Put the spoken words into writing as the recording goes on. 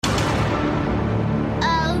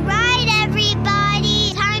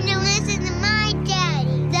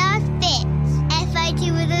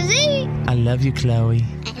love you, Chloe.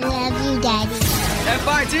 I love you, Daddy.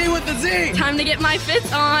 F-I-T with the Z. Time to get my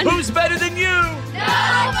Fitz on. Who's better than you?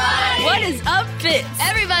 Nobody! What is up, Fitz?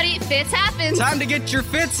 Everybody, Fitz happens. Time to get your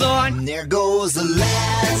Fitz on. And there goes the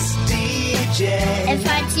last DJ.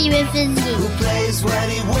 F-I-T with the Z. Who plays what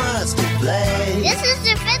he wants to play. This is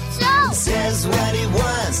the Fitz Show. Says what he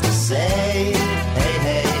wants to say. Hey,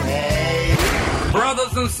 hey, hey.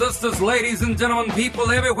 Brothers and sisters, ladies and gentlemen,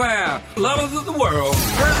 people everywhere, lovers of the world.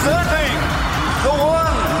 Presenting the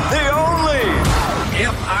one, the only.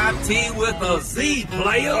 F-I-T with a Z,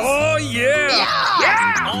 players. Oh,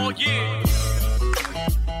 yeah. Oh, yeah.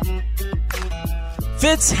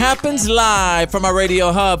 Fitz happens live from our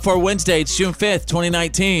radio hub for Wednesday. It's June 5th,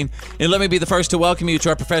 2019. And let me be the first to welcome you to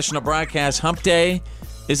our professional broadcast. Hump Day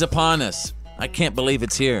is upon us. I can't believe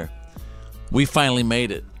it's here. We finally made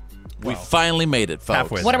it. We finally made it, folks.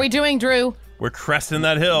 Halfway What are we doing, Drew? We're cresting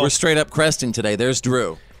that hill. We're straight up cresting today. There's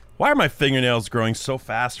Drew. Why are my fingernails growing so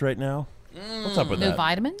fast right now? What's up with New that?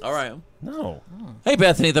 vitamins? All right. No. Hey,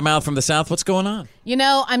 Bethany, the mouth from the south. What's going on? You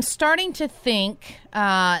know, I'm starting to think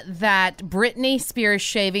that Britney Spears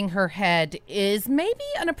shaving her head is maybe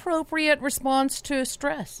an appropriate response to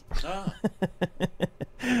stress.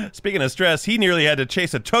 Speaking of stress, he nearly had to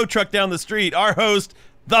chase a tow truck down the street. Our host,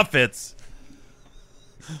 The Fitz.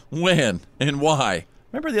 When and why?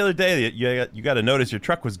 Remember the other day that you got to notice your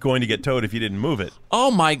truck was going to get towed if you didn't move it.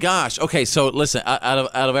 Oh, my gosh. Okay, so listen, out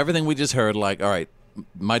of everything we just heard, like, all right,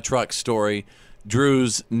 my truck story,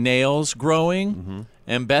 Drew's nails growing,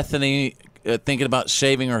 and Bethany thinking about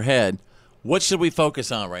shaving her head. What should we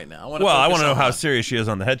focus on right now? I want to know how serious she is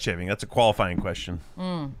on the head shaving. That's a qualifying question. I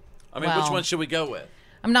mean, Well, which one should we go with?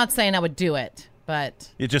 I'm not saying I would do it, but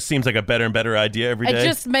It just seems like a better and better idea every day. it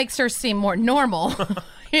just makes her seem more normal.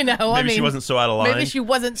 You know, Maybe she wasn't so out of line. Maybe she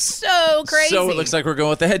wasn't so crazy. So it looks like we're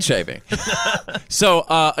going with the head shaving. So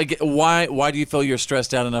again, why do you feel you're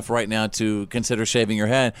stressed out enough right now to consider shaving your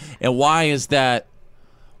head? And why is that?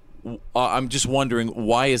 I'm just wondering,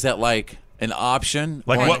 why is that like an option?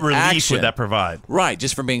 Like, or what an relief action? would that provide? Right,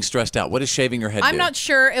 just from being stressed out. What does shaving your head do? I'm not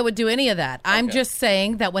sure it would do any of that. I'm Okay. just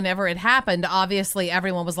saying that whenever it happened, obviously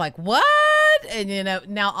everyone was like, what? And, you know,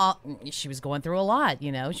 now she was going through a lot,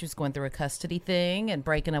 you know. She was going through a custody thing and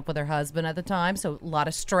breaking up with her husband at the time, so a lot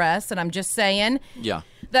of stress. And I'm just saying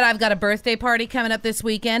that I've got a birthday party coming up this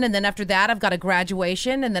weekend, and then after that I've got a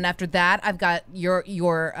graduation, and then after that I've got your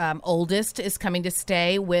oldest is coming to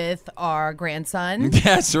stay with our grandson.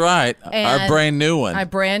 That's right. Our brand new one. Our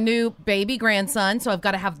brand new baby grandson. So I've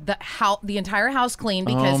got to have the entire house clean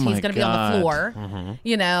because Oh, he's my going to be on the God. floor,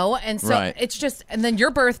 you know? And so Right. it's just, and then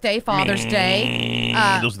your birthday, Father's Day,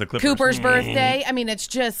 Those are the Clippers. Cooper's birthday. I mean, it's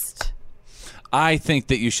just... I think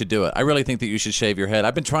that you should do it. I really think that you should shave your head.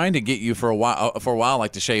 I've been trying to get you for a while,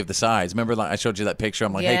 like to shave the sides. Remember, like I showed you that picture.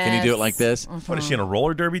 I'm like, hey, can you do it like this? What is she in a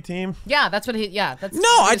roller derby team? Yeah, that's what that's No,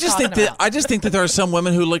 what I he's just think talking that there are some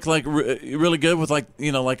women who look like really good with like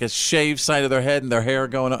like a shaved side of their head and their hair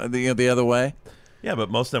going the other way. Yeah, but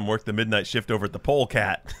most of them work the midnight shift over at the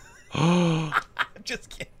Polecat. Just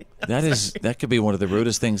kidding. That could be one of the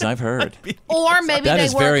rudest things I've heard. Or maybe That they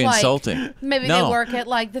is work very like, insulting. Maybe No. they work at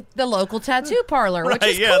like the local tattoo parlor, which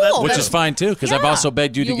Right, is yeah, cool. Which is fine too, because I've Yeah. also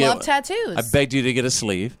begged you to You get. love tattoos. I begged you to get a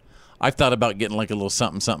sleeve. I've thought about getting like a little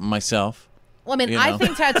something myself. Well, I mean, You I know.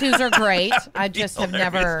 think tattoos are great. I just have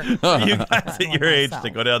never. You guys at your age myself. to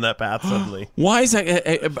go down that path suddenly. Why is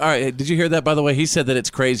that? All right, did you hear that, by the way? He said that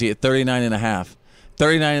it's crazy at 39 and a half.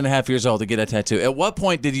 39 and a half years old to get a tattoo. At what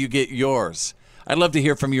point did you get yours? I'd love to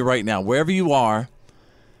hear from you right now. Wherever you are,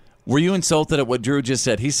 were you insulted at what Drew just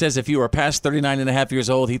said? He says if you are past 39 and a half years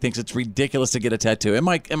old, he thinks it's ridiculous to get a tattoo. Am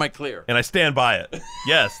I clear? And I stand by it.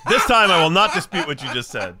 Yes. This time I will not dispute what you just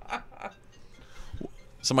said.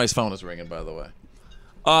 Somebody's phone is ringing, by the way.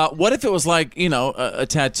 What if it was like, a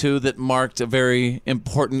tattoo that marked a very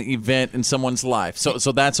important event in someone's life? So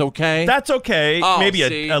that's okay? That's okay. Oh, Maybe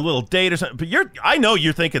see? a little date or something. But I know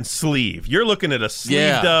you're thinking sleeve. You're looking at a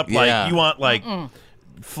sleeved up, yeah. like you want like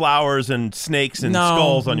flowers and snakes and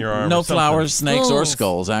skulls on your arm. No or something. flowers, snakes, or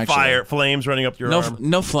skulls, actually. Fire, flames running up your arm.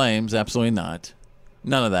 No flames, absolutely not.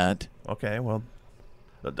 None of that. Okay, well,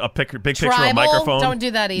 a big picture of a Tribal? microphone. Don't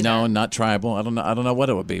do that either. No, not tribal. I don't know what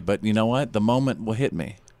it would be, but you know what? The moment will hit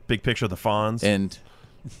me. Big picture of the fawns. And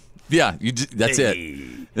yeah, that's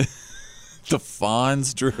it. The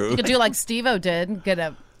fawns, Drew. You could do like Steve-O did and get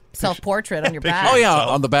a self-portrait on your back. Oh yeah,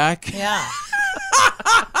 on the back. Yeah.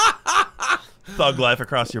 Thug life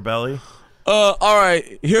across your belly. All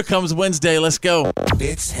right, here comes Wednesday. Let's go.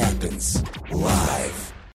 It happens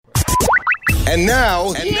live. And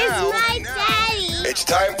now, Here's my daddy. it's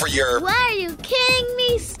time for your Why are you kidding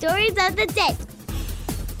me? Stories of the day.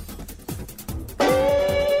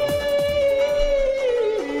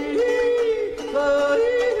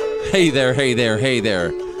 Hey there, hey there, hey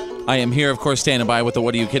there. I am here, of course, standing by with the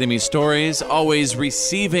What Are You Kidding Me stories, always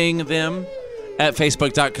receiving them at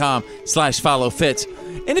facebook.com/followfitz.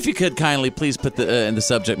 And if you could kindly please put in the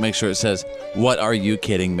subject, make sure it says, What Are You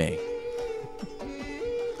Kidding Me?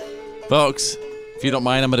 Folks, if you don't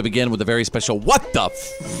mind, I'm going to begin with a very special What the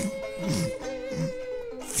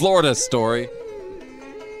Florida story.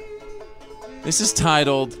 This is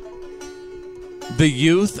titled, The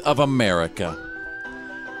Youth of America.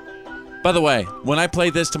 By the way, when I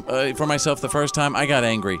played this for myself the first time, I got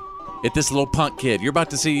angry at this little punk kid. You're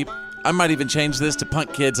about to see, I might even change this to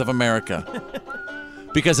Punk Kids of America.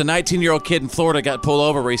 Because a 19-year-old kid in Florida got pulled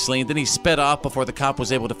over recently, and then he sped off before the cop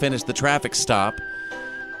was able to finish the traffic stop.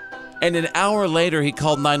 And an hour later, he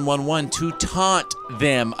called 911 to taunt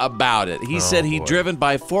them about it. He said he'd driven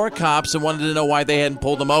by 4 cops and wanted to know why they hadn't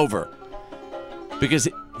pulled him over. Because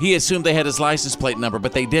he assumed they had his license plate number,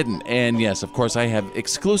 but they didn't. And yes, of course, I have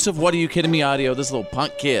exclusive What Are You Kidding Me audio. This little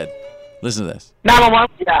punk kid. Listen to this. 911.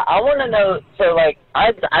 Yeah, I want to know. So,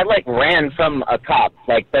 I ran from a cop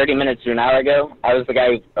 30 minutes to an hour ago. I was the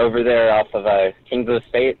guy over there off of Kingswood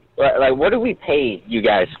State. What do we pay you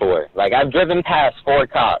guys for? I've driven past 4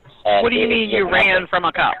 cops. And what do you mean you ran from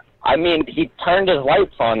a cop? I mean, he turned his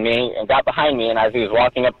lights on me and got behind me, and as he was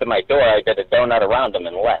walking up to my door, I did a donut around him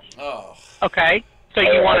and left. Oh. Okay. So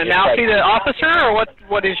you want to now see the officer, or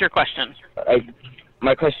what is your question?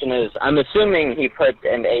 My question is, I'm assuming he put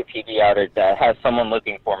an APB out that has someone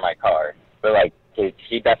looking for my car. But,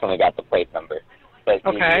 he definitely got the plate number. But,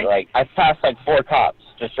 okay. I've passed, 4 cops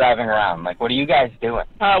just driving around. What are you guys doing?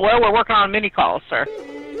 Well, we're working on mini calls, sir.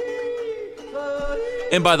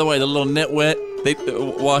 And by the way, the little nitwit,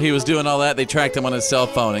 while he was doing all that, they tracked him on his cell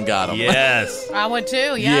phone and got him. Yes. I would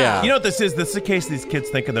too, yeah. You know what this is? This is a case of these kids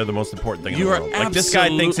thinking they're the most important thing in the You are world. This guy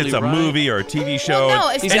thinks it's a absolutely right. movie or a TV show.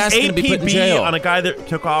 Well, no, He's asking to be put in APB jail. on a guy that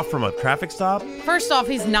took off from a traffic stop? First off,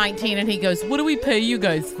 he's 19 and he goes, what do we pay you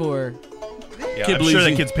guys for? Yeah, Kid I'm sure that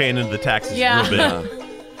losing- kid's paying into the taxes Yeah. a little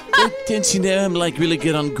bit. Don't you know I'm really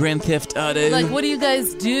good on Grand Theft Auto? What do you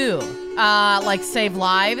guys do? Save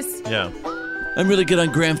lives? Yeah. I'm really good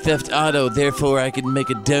on Grand Theft Auto, therefore I can make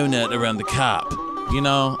a donut around the cop. You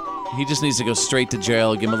know, he just needs to go straight to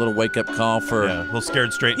jail. Give him a little wake-up call for... Yeah, a little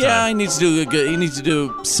scared straight Yeah, time. he needs to do he needs to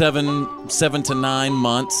do 7 to 9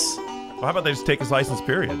 months. Well, how about they just take his license,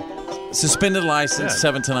 period? Suspended license, Yeah.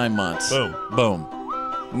 7 to 9 months. Boom. Boom.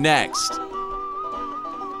 Next,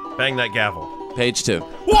 Bang that gavel. page 2.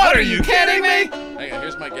 What are you kidding me? Hang on,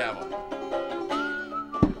 here's my gavel.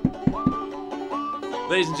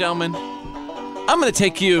 Ladies and gentlemen, I'm going to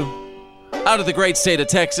take you out of the great state of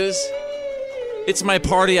Texas. It's my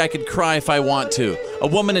party. I could cry if I want to. A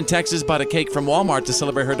woman in Texas bought a cake from Walmart to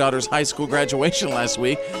celebrate her daughter's high school graduation last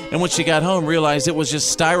week, and when she got home, realized it was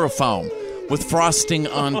just styrofoam with frosting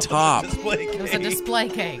on top. It was a display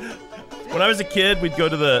cake. When I was a kid, we'd go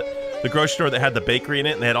to the grocery store that had the bakery in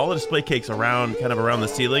it, and they had all the display cakes around the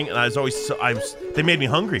ceiling, and I was always they made me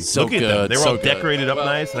hungry. So looking at good, them. They were so all good. decorated up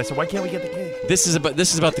nice, and I said, why can't we get the cake? This is about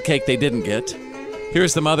the cake they didn't get.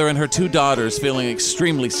 Here's the mother and her 2 daughters feeling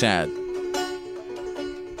extremely sad.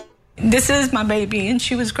 This is my baby, and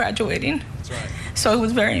she was graduating. That's right. So it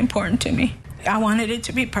was very important to me. I wanted it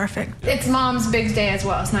to be perfect. It's Mom's big day as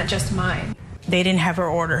well. It's not just mine. They didn't have her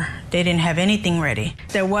order. They didn't have anything ready.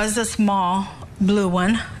 There was a small blue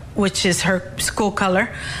one, which is her school color.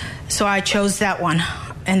 So I chose that one.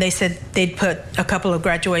 And they said they'd put a couple of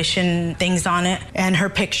graduation things on it and her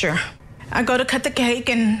picture. I go to cut the cake,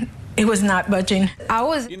 and it was not budging.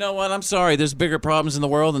 You know what? I'm sorry. There's bigger problems in the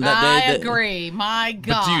world than that day. I agree. My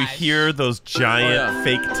God. But do you hear those giant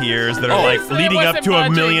fake tears that are Yes, it leading up wasn't to $1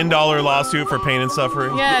 budging. million lawsuit for pain and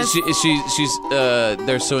suffering? Yes.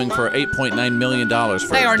 They're suing for $8.9 million for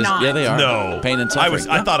They are not. Yeah, they are. No. Pain and suffering.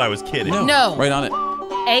 I thought I was kidding. No. Right on it.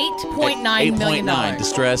 $8.9 million.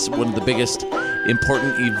 Distress, one of the biggest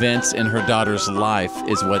important events in her daughter's life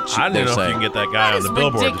is what I they're don't know if you saying. can get that guy That on the is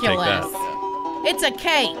billboard ridiculous. to take that. It's a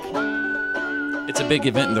cake. It's a big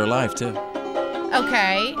event in their life, too.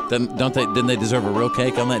 Okay. Didn't they deserve a real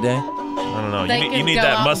cake on that day? I don't know. They You can need go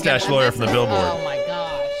that out and mustache get it. lawyer This from the is- billboard. Oh my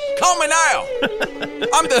gosh. Call me now.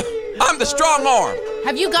 I'm the strong arm.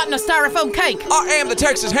 Have you gotten a styrofoam cake? I am the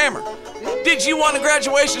Texas Hammer. Did you want a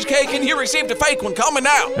graduation cake and you received a fake one? Call me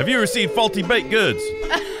now. Have you received faulty baked goods?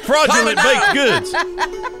 Fraudulent baked goods.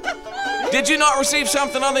 Did you not receive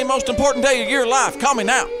something on the most important day of your life? Call me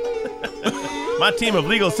now. My team of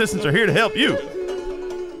legal assistants are here to help you.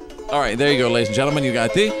 All right, there you go, ladies and gentlemen. You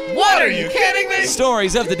got the What are you kidding me?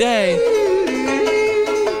 stories of the day.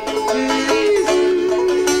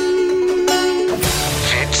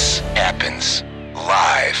 Fitz happens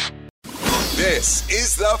live. This This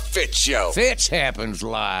is the Fitz Show. Fitz happens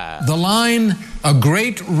live. The line, "A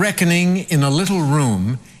great reckoning in a little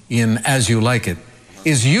room" in As You Like It,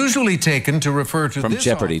 is usually taken to refer to From this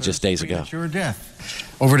Jeopardy author's just days ago. premature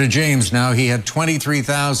death. Over to James now. He had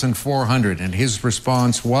 23,400, and his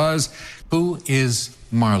response was, who is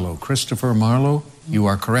Marlowe? Christopher Marlowe? You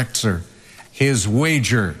are correct, sir. His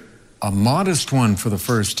wager, a modest one for the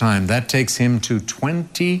first time. That takes him to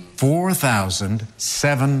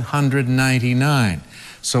 24,799.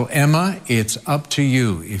 So, Emma, it's up to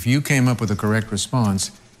you. If you came up with the correct response,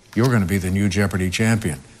 you're going to be the new Jeopardy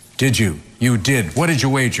champion. Did you? You did. What did you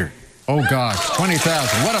wager? Oh, gosh,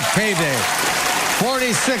 20,000. What a payday.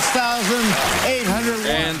 46,801.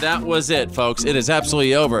 And that was it, folks. It is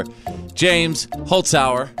absolutely over. James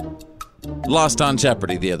Holzhauer lost on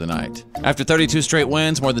Jeopardy the other night. After 32 straight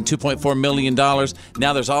wins, more than $2.4 million, now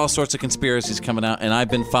there's all sorts of conspiracies coming out, and I've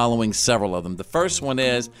been following several of them. The first one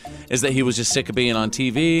is that he was just sick of being on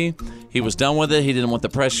TV. He was done with it. He didn't want the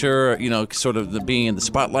pressure, sort of the being in the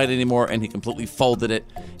spotlight anymore, and he completely folded it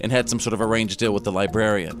and had some sort of arranged deal with the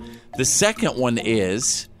librarian. The second one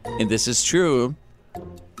is, and this is true,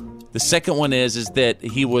 the second one is that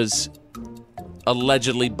he was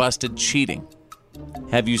allegedly busted cheating.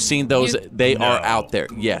 Have you seen those? They are out there.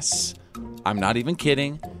 Yes. I'm not even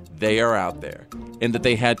kidding. They are out there. And that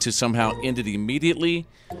they had to somehow end it immediately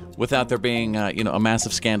without there being, a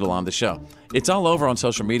massive scandal on the show. It's all over on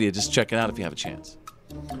social media. Just check it out if you have a chance.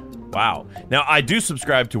 Wow. Now, I do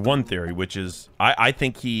subscribe to one theory, which is I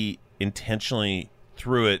think he intentionally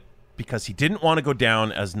threw it because he didn't want to go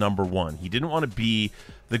down as number one. He didn't want to be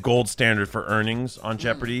the gold standard for earnings on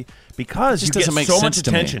Jeopardy because you get so much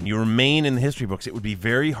attention. You remain in the history books. It would be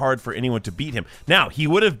very hard for anyone to beat him. Now, he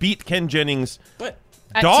would have beat Ken Jennings'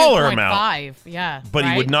 dollar amount. Yeah, but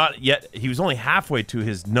he would not yet. He was only halfway to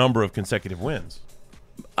his number of consecutive wins.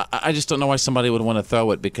 I just don't know why somebody would want to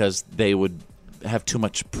throw it because they would have too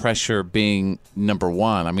much pressure being number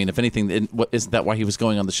one. I mean, if anything, isn't that why he was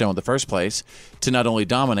going on the show in the first place? To not only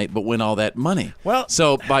dominate, but win all that money. Well,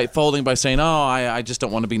 so by folding, by saying, I just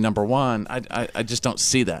don't want to be number one, I just don't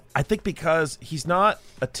see that. I think because he's not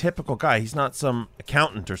a typical guy. He's not some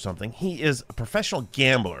accountant or something. He is a professional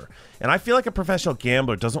gambler. And I feel like a professional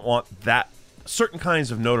gambler doesn't want that certain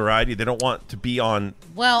kinds of notoriety. They don't want to be on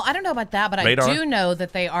Well, I don't know about that, but radar. I do know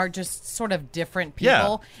that they are just sort of different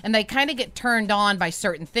people, and they kind of get turned on by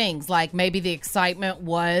certain things. Like maybe the excitement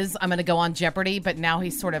was, I'm going to go on Jeopardy, but now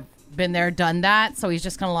he's sort of been there, done that, so he's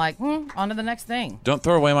just kind of like, on to the next thing. Don't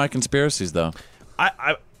throw away my conspiracies, though.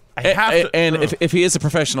 I have to, and if he is a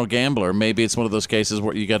professional gambler, maybe it's one of those cases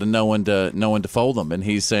where you got to know when to fold them, and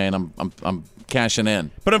he's saying, I'm cashing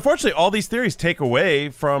in. But unfortunately, all these theories take away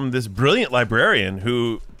from this brilliant librarian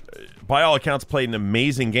who, by all accounts, played an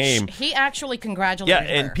amazing game. He actually congratulated her.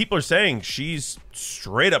 Yeah, and people are saying she's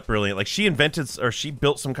straight up brilliant. Like she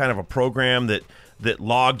built some kind of a program that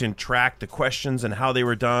logged and tracked the questions and how they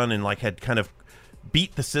were done, and like had kind of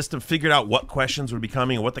beat the system, figured out what questions would be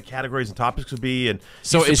coming and what the categories and topics would be, and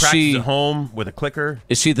so is she at home with a clicker?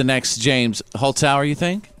 Is she the next James Holzhauer, you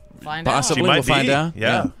think? Possibly. We'll find out.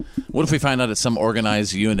 Yeah. What if we find out it's some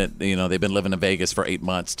organized unit? They've been living in Vegas for 8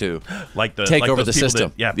 months too. Take over the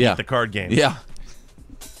system. Beat the card game. Yeah.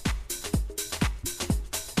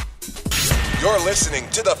 You're listening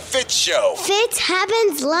to the Fitz Show. Fitz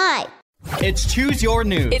happens live. It's Choose Your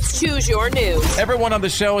News. It's Choose Your News. Everyone on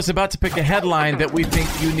the show is about to pick a headline that we think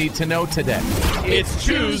you need to know today. It's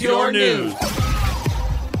Choose Your News.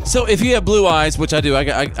 So if you have blue eyes, which I do,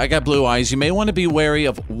 I got blue eyes, you may want to be wary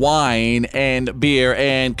of wine and beer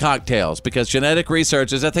and cocktails because genetic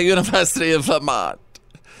researchers at the University of Vermont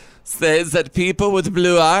says that people with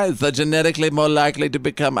blue eyes are genetically more likely to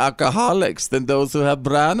become alcoholics than those who have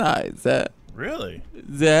brown eyes. Really?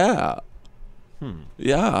 Yeah.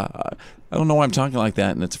 Yeah. I don't know why I'm talking like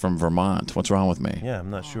that, and it's from Vermont. What's wrong with me? Yeah, I'm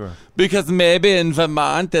not sure. Because maybe in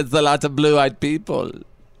Vermont there's a lot of blue-eyed people.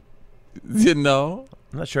 You know?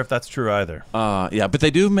 I'm not sure if that's true either. Yeah, but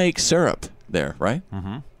they do make syrup there, right?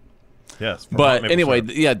 Mm-hmm. Yes. But anyway,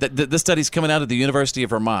 the study's coming out of the University of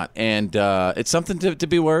Vermont, and it's something to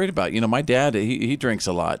be worried about. My dad, he drinks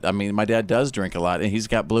a lot. I mean, my dad does drink a lot, and he's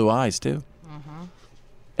got blue eyes, too.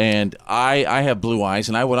 And I have blue eyes,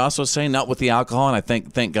 and I would also say not with the alcohol, and I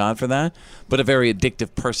thank God for that, but a very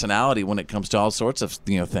addictive personality when it comes to all sorts of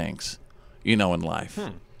things, in life.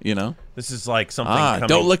 This is like something.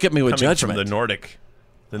 Don't look at me with judgment. From the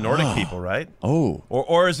Nordic people, right? Oh,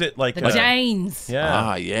 or is it like the Janes?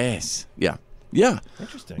 Yeah. Yes. Yeah.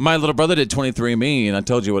 Interesting. My little brother did 23andMe, and I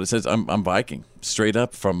told you what it says. I'm Viking, straight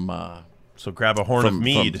up from. So grab a horn of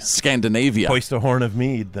mead. From Scandinavia. Hoist a horn of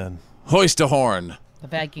mead, then. Hoist a horn. The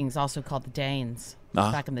Vikings, also called the Danes,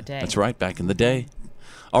 back in the day. That's right, back in the day.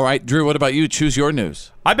 All right, Drew, what about you? Choose your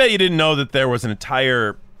news. I bet you didn't know that there was an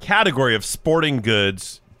entire category of sporting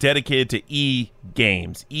goods dedicated to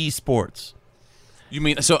e-games, e-sports. You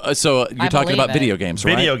mean so you're talking about video games,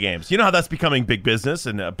 right? Video games. You know how that's becoming big business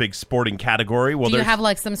and a big sporting category? Well, do you have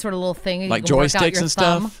like some sort of little thing like you can work out joysticks your and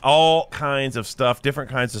thumb? stuff? All kinds of stuff, different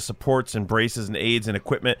kinds of supports and braces and aids and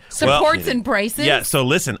equipment. Supports and braces? Yeah, so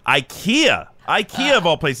listen, IKEA of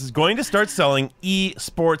all places, is going to start selling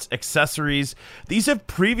e-sports accessories. These have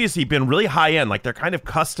previously been really high-end, like they're kind of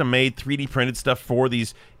custom-made, 3D printed stuff for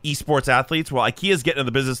these esports athletes. Well, IKEA's getting into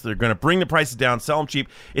the business. They're going to bring the prices down, sell them cheap.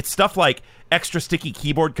 It's stuff like extra sticky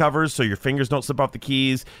keyboard covers so your fingers don't slip off the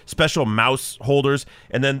keys, special mouse holders,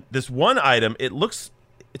 and then this one item,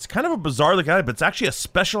 it's kind of a bizarre looking item, but it's actually a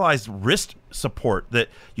specialized wrist support that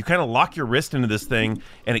you kind of lock your wrist into this thing,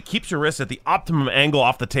 and it keeps your wrist at the optimum angle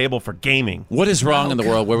off the table for gaming. What is wrong in the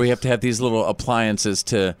world where we have to have these little appliances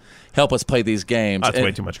to help us play these games? That's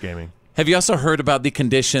way too much gaming. Have you also heard about the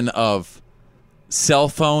condition of cell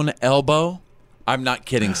phone elbow? I'm not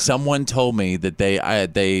kidding. Someone told me that they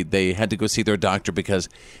had to go see their doctor because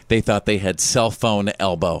they thought they had cell phone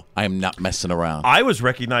elbow. I'm not messing around. I was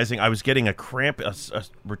recognizing I was getting a cramp, a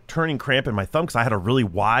returning cramp in my thumb because I had a really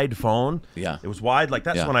wide phone. Yeah. It was wide like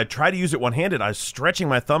that. Yeah. So when I tried to use it one-handed, I was stretching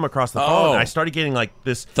my thumb across the phone, and I started getting like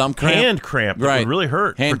this thumb cramp? hand cramp that would really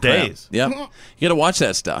hurt Hand for cramp. days. Yep. You got to watch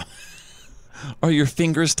that stuff. Are your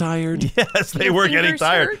fingers tired? Yes, they were getting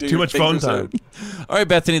tired. Too much phone time. All right,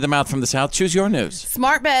 Bethany, the mouth from the South. Choose your news.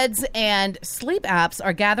 Smart beds and sleep apps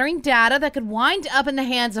are gathering data that could wind up in the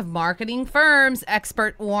hands of marketing firms,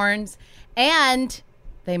 expert warns, and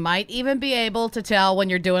they might even be able to tell when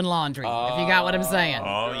you're doing laundry, if you got what I'm saying.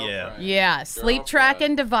 Oh, yeah. Yeah, sleep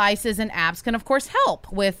tracking devices and apps can, of course,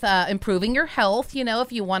 help with improving your health,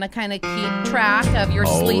 if you want to kind of keep track of your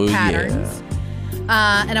sleep patterns.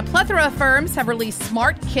 And a plethora of firms have released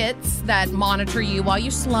smart kits that monitor you while you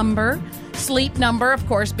slumber. Sleep Number, of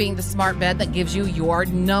course, being the smart bed that gives you your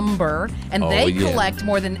number. And they collect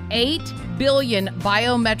more than 8 billion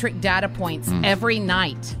biometric data points every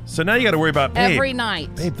night. So now you got to worry about, babe, every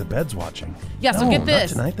night. Babe, the bed's watching. Yeah, so get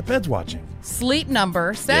this. Not tonight, the bed's watching. Sleep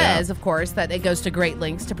Number says, of course, that it goes to great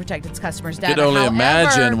lengths to protect its customers' data. You can only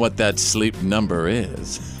imagine what that sleep number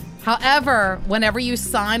is. However, whenever you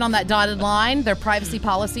sign on that dotted line, their privacy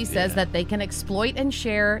policy says that they can exploit and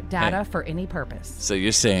share data for any purpose. So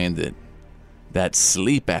you're saying that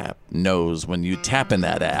sleep app knows when you tap in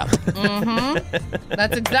that app. Mm-hmm.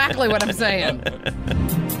 That's exactly what I'm saying.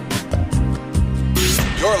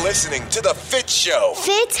 You're listening to The Fitz Show.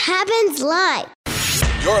 Fitz happens live.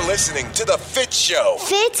 You're listening to The Fitz Show.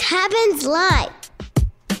 Fitz happens live.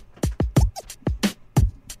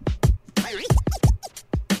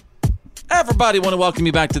 Everybody want to welcome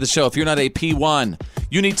you back to the show. If you're not a P1,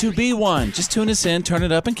 you need to be one. Just tune us in, turn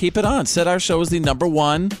it up, and keep it on. Set our show as the number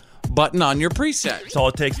one button on your preset. That's all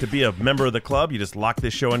it takes to be a member of the club. You just lock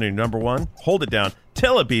this show into your number one, hold it down,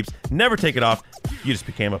 till it beeps, never take it off. You just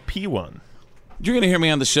became a P1. You're going to hear me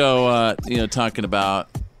on the show, talking about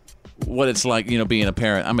what it's like, being a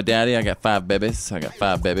parent. I'm a daddy. I got 5 babies. I got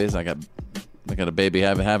a baby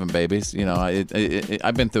having babies.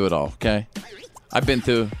 I've been through it all, okay? I've been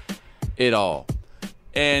through it all.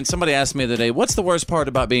 And somebody asked me the other day, what's the worst part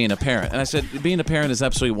about being a parent? And I said, being a parent is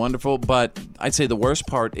absolutely wonderful, but I'd say the worst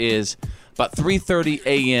part is about 3:30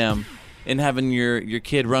 a.m. and having your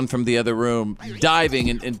kid run from the other room, diving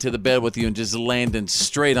into the bed with you and just landing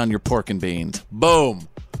straight on your pork and beans. Boom.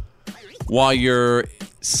 While you're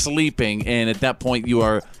sleeping, and at that point you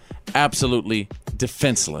are absolutely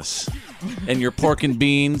defenseless. And your pork and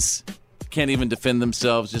beans can't even defend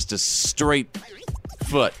themselves, just a straight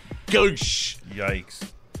foot. Goosh. Yikes.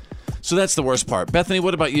 So that's the worst part. Bethany,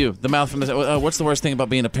 what about you? The mouth from the what's the worst thing about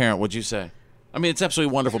being a parent, would you say? I mean, it's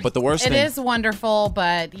absolutely wonderful, but the worst thing... It is wonderful,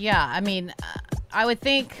 but yeah, I mean, I would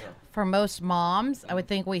think for most moms, I would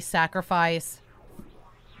think we sacrifice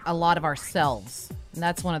a lot of ourselves. And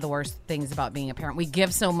that's one of the worst things about being a parent. We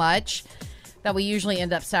give so much that we usually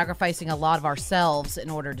end up sacrificing a lot of ourselves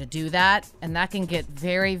in order to do that. And that can get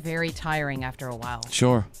very, very tiring after a while.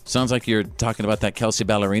 Sure. Sounds like you're talking about that Kelsey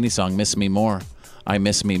Ballerini song, Miss Me More. I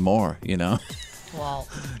miss me more, Well,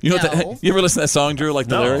 you ever listen to that song, Drew, like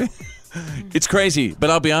the lyric? It's crazy,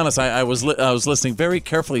 but I'll be honest, I was listening very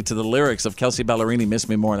carefully to the lyrics of Kelsey Ballerini, Miss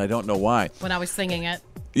Me More, and I don't know why. When I was singing it.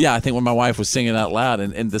 Yeah, I think when my wife was singing out loud,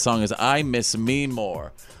 and the song is, I miss me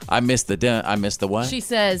more. I miss the what? She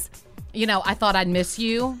says... I thought I'd miss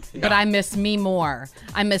you, but I miss me more.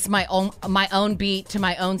 I miss my own beat to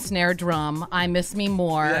my own snare drum. I miss me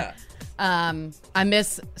more. I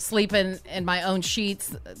miss sleeping in my own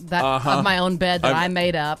sheets of my own bed that I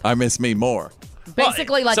made up. I miss me more.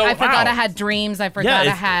 Basically, I forgot I had dreams. I forgot I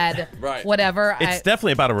had whatever. It's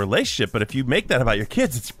definitely about a relationship, but if you make that about your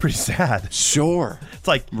kids, it's pretty sad. Sure. It's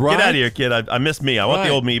like, get out of here, kid. I miss me. I want the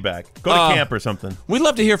old me back. Go to camp or something. We'd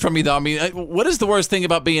love to hear from you, though. I mean, what is the worst thing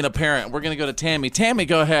about being a parent? We're going to go to Tammy. Tammy,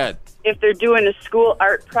 go ahead. If they're doing a school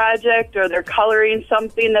art project or they're coloring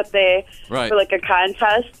something that they for like a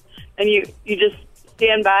contest, and you just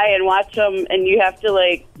stand by and watch them, and you have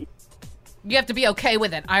to You have to be okay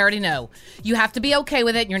with it. I already know. You have to be okay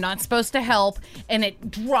with it. You're not supposed to help, and it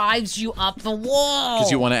drives you up the wall. Because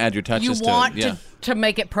you want to add your touches to it. You want to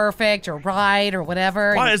make it perfect or right or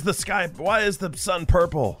whatever. Why is the sun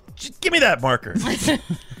purple? Just give me that marker.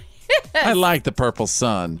 I like the purple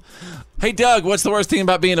sun. Hey, Doug, what's the worst thing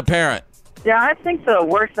about being a parent? Yeah, I think the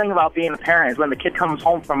worst thing about being a parent is when the kid comes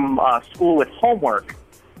home from school with homework,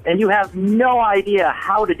 and you have no idea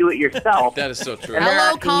how to do it yourself. That is so true. And they're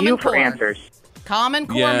asking you for answers. Common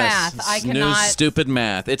Core math. I cannot. New stupid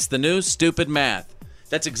math. It's the new stupid math.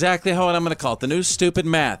 That's exactly how I'm going to call it. The new stupid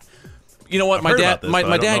math. You know what? My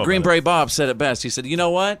dad, Greenberry Bob, said it best. He said, "You know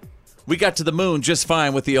what? We got to the moon just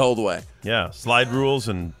fine with the old way." Yeah, slide rules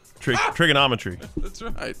and trigonometry. That's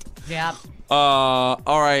right. Yeah. All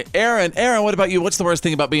right, Aaron. Aaron, what about you? What's the worst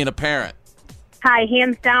thing about being a parent? Hi,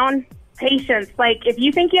 hands down, patience. Like, if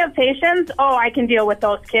you think you have patience, I can deal with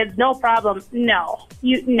those kids, no problem. No.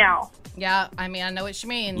 Yeah, I mean, I know what you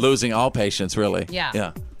mean. Losing all patience, really. Yeah.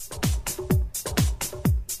 Yeah.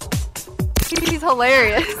 He's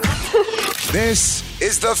hilarious. This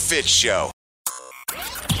is the Fitz Show.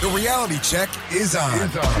 The reality check is on.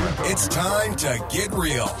 It's time to get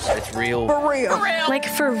real. It's real. For real. Like,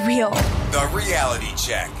 for real. The reality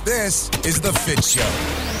check. This is the Fitz Show.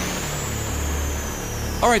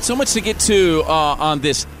 All right, so much to get to on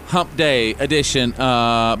this Hump Day edition.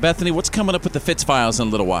 Bethany, what's coming up with the Fitz Files in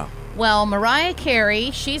a little while? Well, Mariah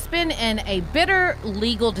Carey, she's been in a bitter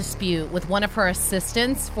legal dispute with one of her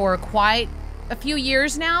assistants for quite a few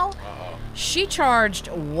years now. She charged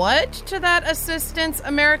what to that assistant's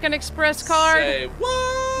American Express card? Say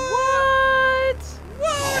what?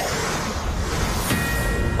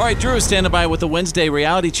 All right, Drew is standing by with the Wednesday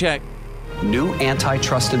reality check. New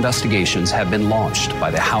antitrust investigations have been launched by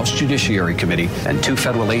the House Judiciary Committee and 2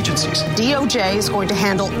 federal agencies. DOJ is going to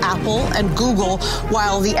handle Apple and Google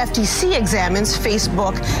while the FTC examines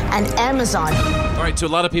Facebook and Amazon. All right, to a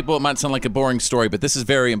lot of people, it might sound like a boring story, but this is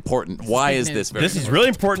very important. Why is this very important? This is really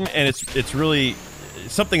important, and it's really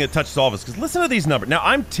something that touches all of us. Because listen to these numbers. Now,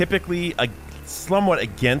 I'm typically somewhat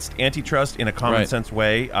against antitrust in a common sense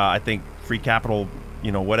way. I think free capital,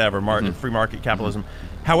 whatever, free market capitalism.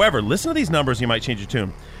 However, listen to these numbers. You might change your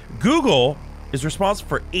tune. Google is responsible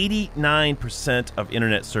for 89% of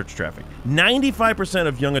internet search traffic. 95%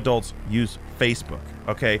 of young adults use Facebook.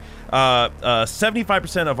 Okay,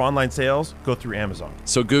 75% of online sales go through Amazon.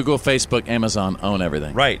 So Google, Facebook, Amazon own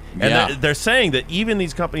everything. Right, and they're saying that even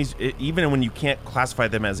these companies, even when you can't classify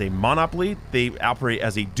them as a monopoly, they operate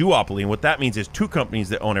as a duopoly, and what that means is 2 companies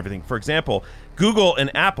that own everything. For example, Google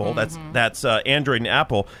and Apple, that's Android and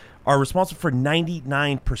Apple, are responsible for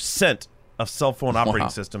 99% of cell phone operating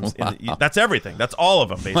systems. That's everything. That's all of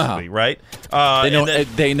them, basically, right?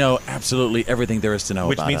 They know absolutely everything there is to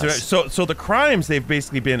know about us. So the crimes they've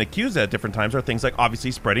basically been accused at different times are things like,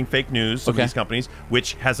 obviously, spreading fake news, some of these companies,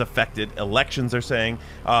 which has affected elections, they're saying.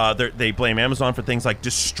 They blame Amazon for things like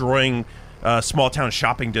destroying small-town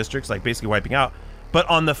shopping districts, like basically wiping out. But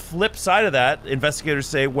on the flip side of that, investigators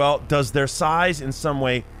say, well, does their size in some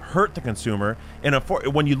way hurt the consumer? And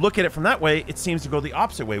when you look at it from that way, it seems to go the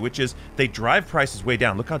opposite way, which is they drive prices way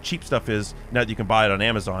down. Look how cheap stuff is now that you can buy it on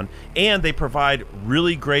Amazon. And they provide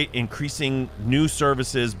really great, increasing new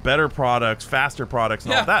services, better products, faster products,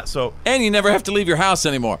 and all that. And you never have to leave your house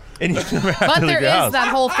anymore. And you never have But to leave there your is house. that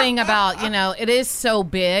whole thing about, it is so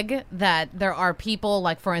big that there are people,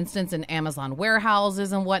 like, for instance, in Amazon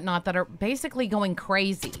warehouses and whatnot, that are basically going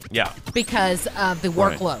crazy. Yeah. Because of the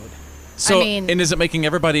workload. So, and is it making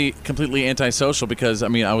everybody completely antisocial? Because,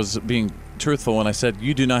 I was being truthful when I said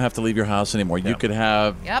you do not have to leave your house anymore. You could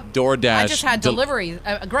have DoorDash. I just had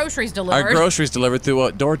groceries delivered. Our groceries delivered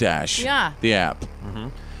through DoorDash. Yeah. The app.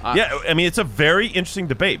 It's a very interesting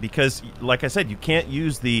debate because, like I said, you can't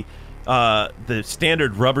use the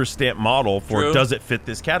standard rubber stamp model for does it fit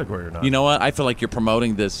this category or not. You know what? I feel like you're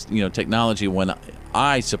promoting this, technology when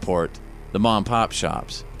I support the mom and pop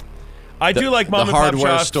shops. I do like mom and pop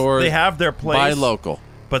shops. Stores. They have their place. Buy local.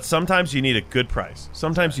 But sometimes you need a good price.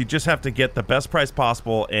 Sometimes you just have to get the best price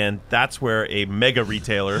possible, and that's where a mega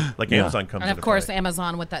retailer like Amazon comes in. And of course,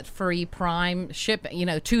 Amazon with that free Prime ship,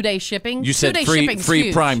 2-day shipping. You said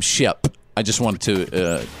free Prime ship. I just wanted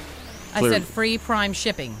to. I said free Prime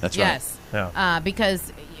shipping. That's right. Yes. Yeah.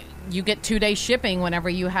 Because you get 2-day shipping whenever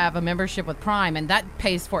you have a membership with Prime, and that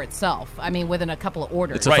pays for itself. I mean, within a couple of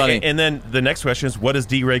orders. Right. And then the next question is, what does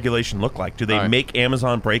deregulation look like? Do they make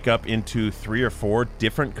Amazon break up into 3 or 4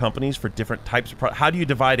 different companies for different types of products? How do you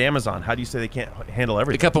divide Amazon? How do you say they can't handle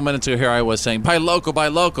everything? A couple minutes ago here I was saying, buy local, buy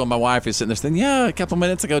local. My wife is sitting there saying, yeah, a couple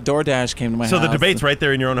minutes ago DoorDash came to my house. So the debate's right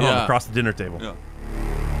there in your own home across the dinner table. Yeah.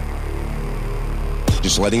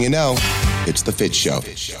 Just letting you know, it's the Fitz Show.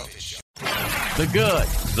 The good,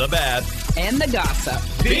 the bad, And the gossip.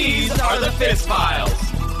 These are the Fitz Files.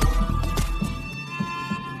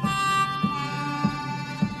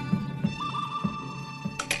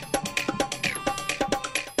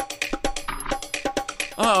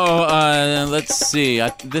 Let's see.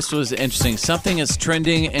 This was interesting. Something is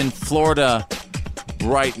trending in Florida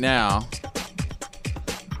right now.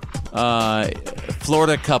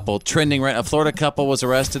 Florida couple trending right. A Florida couple was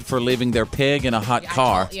arrested for leaving their pig in a hot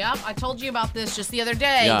car. I told you about this just the other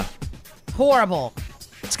day. Yeah. Horrible.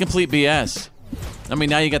 It's complete BS. I mean,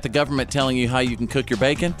 now you got the government telling you how you can cook your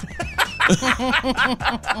bacon.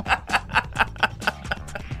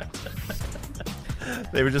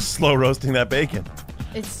 They were just slow roasting that bacon.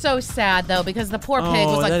 It's so sad, though, because the poor pig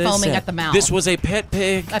was like foaming at the mouth. This was a pet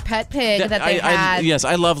pig? A pet pig that they had. Yes,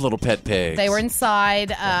 I love little pet pigs. They were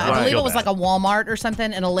inside. I believe it was like a Walmart or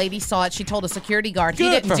something, and a lady saw it. She told a security guard. He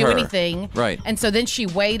didn't do anything. Right. And so then she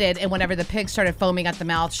waited, and whenever the pig started foaming at the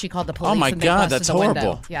mouth, she called the police. Oh, my and they God, busted that's the horrible.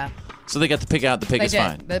 window. Yeah. So they got the pig out. The pig is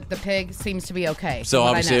fine. The pig seems to be okay. So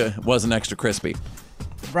obviously it wasn't extra crispy.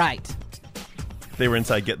 Right. They were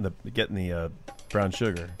inside getting the brown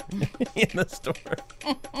sugar in the store.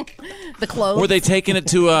 The clothes. Were they taking it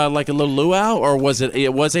to like a little luau, or was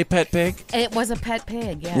it was a pet pig? It was a pet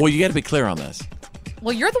pig, yeah. Well, you got to be clear on this.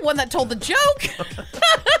 Well, you're the one that told the joke.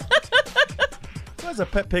 Why is a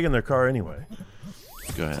pet pig in their car anyway?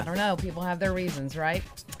 Go ahead. I don't know. People have their reasons, right?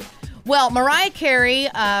 Well, Mariah Carey,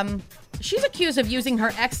 she's accused of using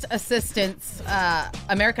her ex-assistant's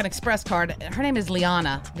American Express card. Her name is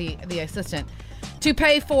Liana, the assistant, to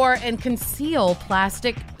pay for and conceal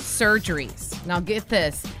plastic surgeries. Now, get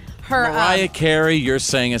this. Mariah Carey, you're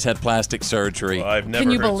saying, has had plastic surgery. Well, I've never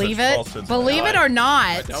Can you heard believe such it? falsehoods. Believe it or not.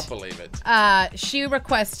 I don't believe it. She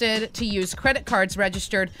requested to use credit cards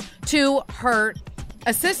registered to her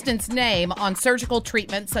assistant's name on surgical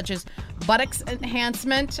treatments such as buttocks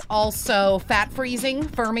enhancement, also fat freezing,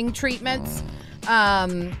 firming treatments,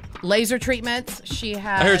 laser treatments.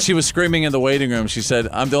 I heard she was screaming in the waiting room. She said,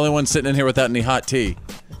 I'm the only one sitting in here without any hot tea.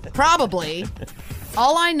 Probably.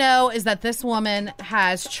 All I know is that this woman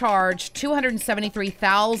has charged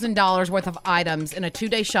 $273,000 worth of items in a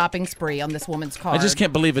 2-day shopping spree on this woman's card. I just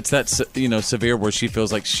can't believe it's that severe where she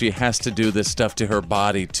feels like she has to do this stuff to her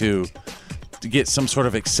body to get some sort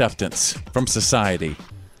of acceptance from society.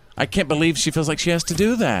 I can't believe she feels like she has to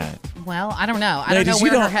do that. Well, I don't know. I Ladies,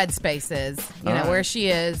 don't know where her headspace is. You know, right. where she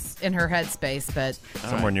is in her headspace, but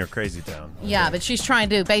Somewhere near Crazy Town. yeah, but she's trying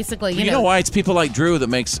to basically, You know why? It's people like Drew that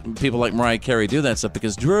makes people like Mariah Carey do that stuff,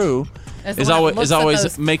 because Drew is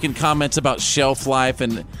always making comments about shelf life.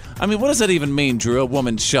 And I mean, what does that even mean, Drew? A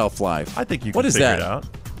woman's shelf life? I think you can What is figure that? it out.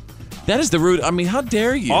 That is the root. I mean, how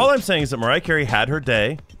dare you? All I'm saying is that Mariah Carey had her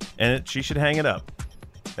day, and she should hang it up.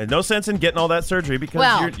 And no sense in getting all that surgery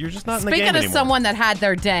because you're just not in the game speaking anymore. of someone that had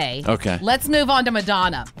their day, Okay. let's move on to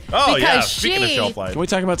Madonna. Oh, because yeah. Speaking of shelf life. Can we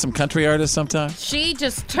talk about some country artists sometime? She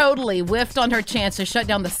just totally whiffed on her chance to shut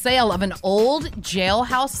down the sale of an old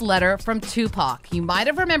jailhouse letter from Tupac. You might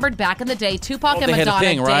have remembered back in the day, Tupac and they had a Madonna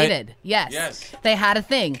thing, right? dated. Yes. They had a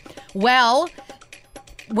thing. Well,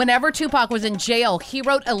 whenever Tupac was in jail, he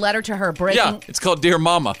wrote a letter to her breaking... Yeah, it's called Dear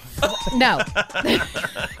Mama. No.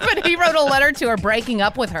 But he wrote a letter to her breaking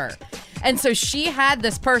up with her. And so she had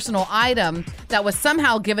this personal item that was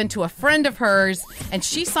somehow given to a friend of hers, and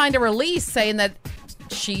she signed a release saying that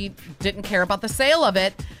she didn't care about the sale of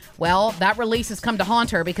it. Well, that release has come to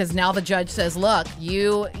haunt her because now the judge says, look,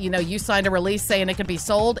 you signed a release saying it could be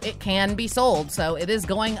sold. It can be sold. So it is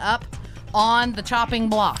going up on the chopping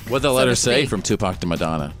block. What'd the letter say from Tupac to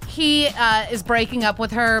Madonna? He is breaking up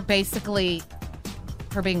with her, basically,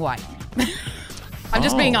 for being white. I'm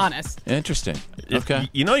just being honest. Interesting. Okay.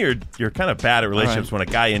 You know you're kind of bad at relationships when a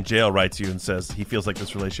guy in jail writes you and says he feels like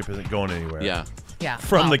this relationship isn't going anywhere. Yeah. Yeah.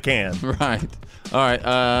 From the can. Right. All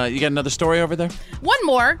right. You got another story over there? One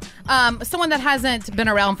more. Someone that hasn't been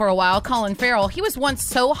around for a while, Colin Farrell. He was once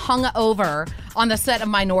so hung over on the set of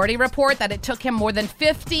Minority Report that it took him more than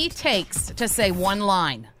 50 takes to say one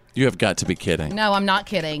line. You have got to be kidding. No, I'm not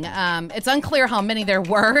kidding. It's unclear how many there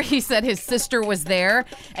were. He said his sister was there,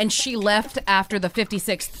 and she left after the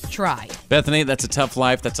 56th try. Bethany, that's a tough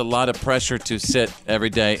life. That's a lot of pressure to sit every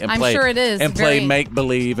day and I'm play. sure it is. And play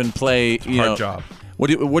make-believe and play, Hard job.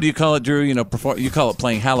 What do you call it, Drew? You call it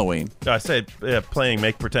playing Halloween. I say playing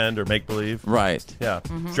make pretend or make believe. Right. Yeah.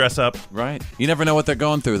 Dress up. Right. You never know what they're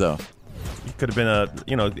going through, though. It could have been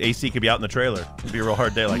AC could be out in the trailer. It'd be a real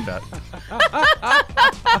hard day like that.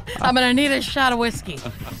 I'm going to need a shot of whiskey.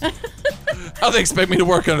 How they expect me to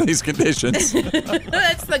work under these conditions?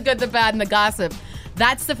 That's the good, the bad, and the gossip.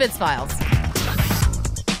 That's the Fitz Files.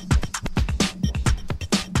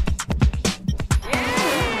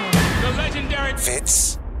 The legendary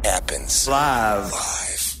Fitz happens live.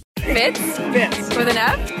 Fitz? Fitz. With an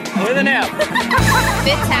F? With an F.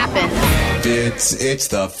 Fitz happens. It's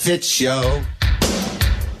the Fitz Show.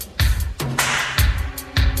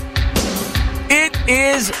 It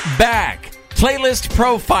is back. Playlist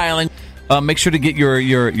profiling. Make sure to get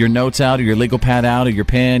your notes out, or your legal pad out, or your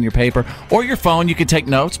pen, your paper, or your phone. You can take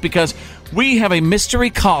notes because we have a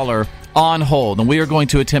mystery caller on hold, and we are going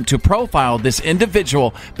to attempt to profile this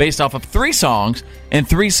individual based off of 3 songs, and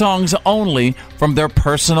 3 songs only from their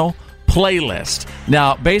personal playlist.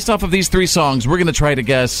 Now, based off of these 3 songs, we're going to try to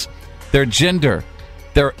guess their gender,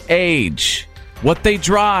 their age, what they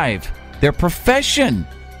drive, their profession.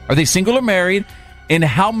 Are they single or married? And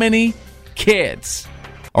how many kids?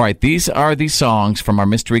 All right, these are the songs from our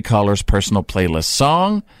mystery caller's personal playlist.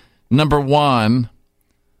 Song number 1.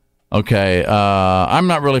 Okay, I'm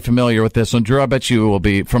not really familiar with this one. Drew, I bet you will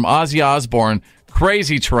be. From Ozzy Osbourne,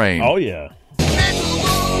 Crazy Train. Oh, yeah.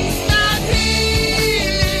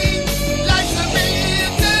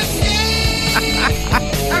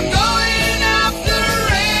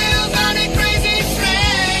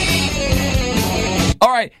 All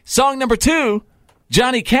right, song number 2,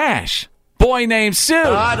 Johnny Cash, Boy Named Sue.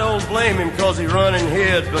 I don't blame him because he run and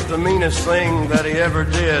hid, but the meanest thing that he ever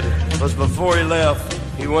did was before he left,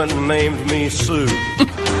 he went and named me Sue.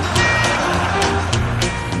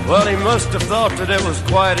 Well, he must have thought that it was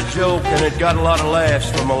quite a joke, and it got a lot of laughs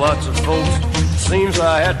from lots of folks. Seems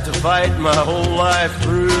I had to fight my whole life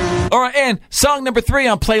through. All right, and song number 3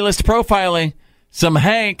 on playlist profiling, some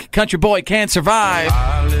Hank, Country Boy Can't Survive.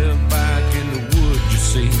 I live back in the woods, you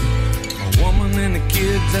see, a woman and the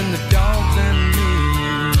kids and the dogs and me.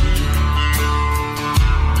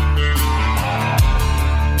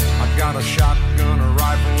 I got a shotgun, a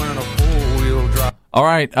rifle, and a four-wheel drive. All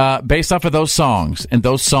right, based off of those songs and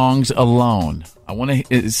those songs alone, I want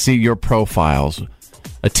to see your profiles.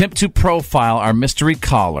 Attempt to profile our mystery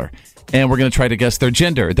caller, and we're going to try to guess their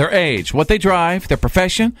gender, their age, what they drive, their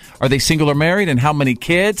profession. Are they single or married, and how many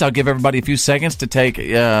kids? I'll give everybody a few seconds to take,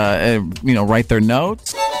 write their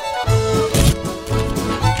notes.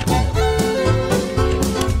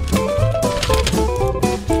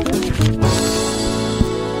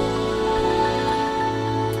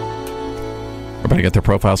 Everybody got their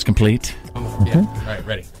profiles complete? Yeah. All right,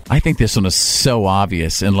 ready. I think this one is so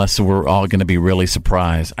obvious unless we're all going to be really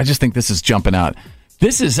surprised. I just think this is jumping out.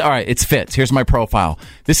 This is, all right, it's Fitz. Here's my profile.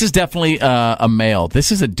 This is definitely a male.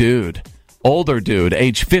 This is a dude, older dude,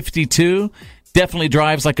 age 52, definitely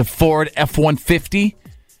drives like a Ford F-150.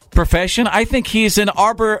 Profession, I think he's an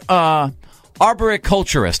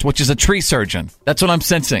arboriculturist, which is a tree surgeon. That's what I'm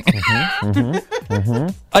sensing.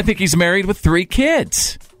 I think he's married with 3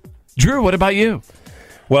 kids. Drew, what about you?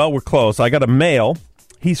 Well, we're close. I got a male.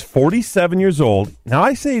 He's 47 years old. Now,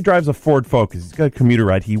 I say he drives a Ford Focus. He's got a commuter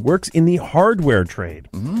ride. He works in the hardware trade.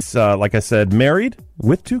 He's, like I said, married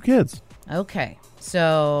with 2 kids. Okay.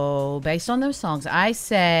 So, based on those songs, I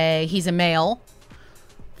say he's a male,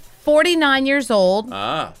 49 years old,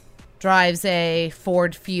 drives a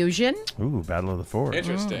Ford Fusion. Ooh, Battle of the Ford.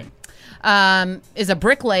 Interesting. Is a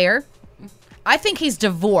bricklayer. I think he's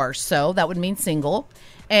divorced, so that would mean single,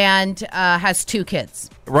 and has 2 kids.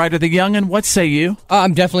 Ryder the Youngin', what say you?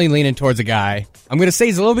 I'm definitely leaning towards a guy. I'm going to say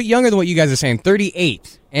he's a little bit younger than what you guys are saying,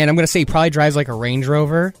 38. And I'm going to say he probably drives like a Range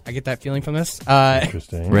Rover. I get that feeling from this.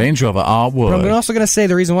 Interesting. Range Rover, would. But I'm also going to say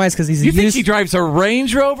the reason why is because he's You think he drives a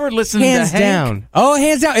Range Rover? Listen to Hank. Hands down. Oh,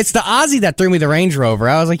 hands down. It's the Aussie that threw me the Range Rover.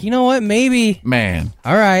 I was like, you know what? Maybe. Man.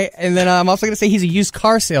 All right. And then I'm also going to say he's a used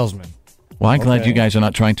car salesman. Well, I'm glad you guys are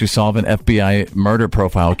not trying to solve an FBI murder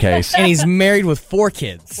profile case. And he's married with 4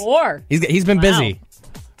 kids. 4. He's been busy.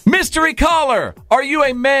 Mystery caller, are you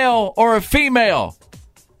a male or a female?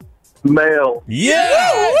 Male.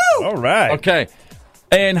 Yeah. All right. Okay.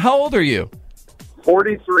 And how old are you?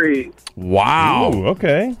 43. Wow. Ooh,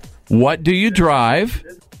 okay. What do you drive?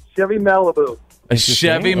 Chevy Malibu. A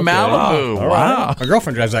Chevy Malibu. All Wow. right. My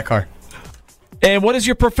girlfriend drives that car. And what is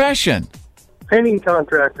your profession? Painting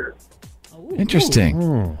contractor.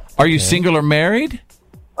 Interesting. Are you single or married?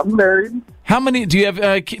 I'm married. How many? Do you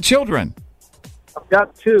have children? I've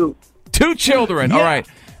got 2. 2 children. All right.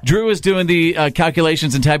 Drew is doing the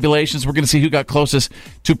calculations and tabulations. We're going to see who got closest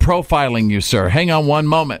to profiling you, sir. Hang on one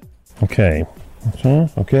moment. Okay.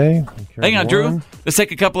 Okay. Hang on, Drew. Let's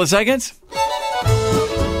take a couple of seconds.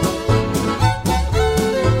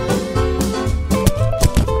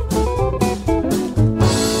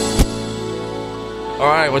 All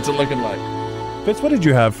right, what's it looking like? Fitz, what did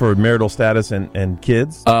you have for marital status and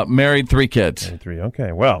kids? Married, 3 kids. Married 3.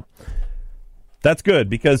 Okay, well, that's good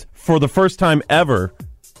because for the first time ever,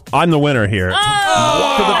 I'm the winner here.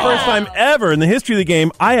 Oh! For the first time ever in the history of the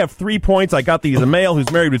game, I have 3 points. I got the male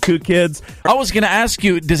who's married with 2 kids. I was going to ask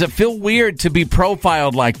you, does it feel weird to be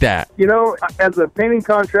profiled like that? You know, as a painting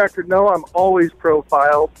contractor, no, I'm always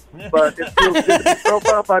profiled, but it feels good to be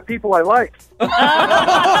profiled by people I like.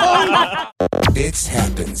 It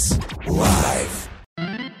happens live.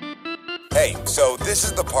 Hey, so this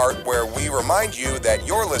is the part where we remind you that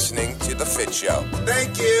you're listening to The Fitz Show.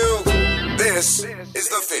 Thank you. This is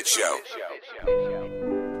The Fitz Show.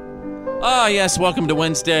 Ah, yes, welcome to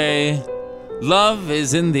Wednesday. Love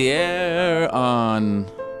is in the air on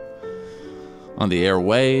the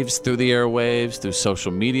airwaves, through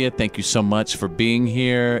social media. Thank you so much for being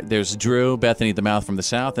here. There's Drew, Bethany the Mouth from the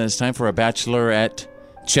South, and it's time for a Bachelorette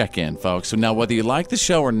check-in, folks. So now, whether you like the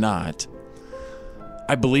show or not,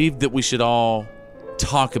 I believe that we should all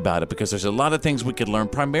talk about it because there's a lot of things we could learn.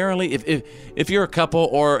 Primarily, if you're a couple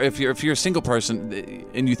or if you're a single person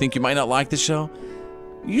and you think you might not like the show,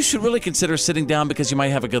 you should really consider sitting down because you might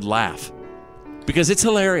have a good laugh. Because it's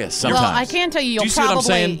hilarious sometimes. Well, I can tell you, Do you see what I'm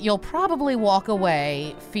saying? you'll probably walk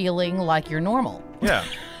away feeling like you're normal. Yeah.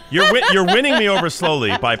 You're winning me over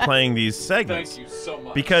slowly by playing these segments. Thank you so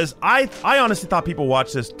much. Because I honestly thought people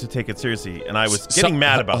watched this to take it seriously, and I was getting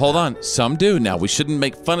mad about it. Hold on. Some do now. We shouldn't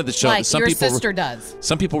make fun of the show. Like some your people, sister does.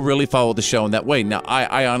 Some people really follow the show in that way. Now,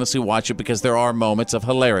 I honestly watch it because there are moments of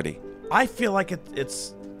hilarity. I feel like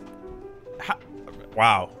it's...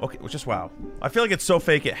 Wow. Okay, just wow. I feel like it's so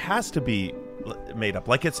fake, it has to be made up.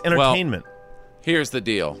 Like it's entertainment. Well, here's the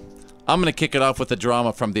deal. I'm going to kick it off with the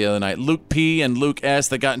drama from the other night. Luke P. and Luke S.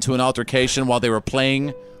 that got into an altercation while they were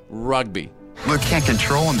playing rugby. Luke can't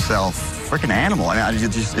control himself. Freaking animal. I mean,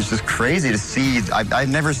 it's just crazy to see. I've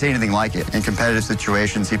never seen anything like it. In competitive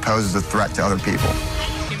situations, he poses a threat to other people.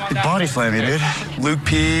 He body slammed me, dude. Luke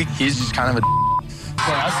P. He's just kind of a...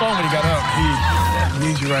 I saw him when he got up. He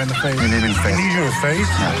needs you right in the face. He needs you in the face?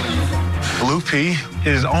 Yeah. Luke P.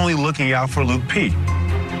 is only looking out for Luke P.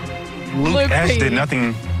 Luke S. did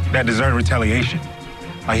nothing that deserved retaliation.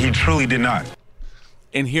 He truly did not.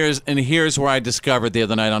 And here's where I discovered the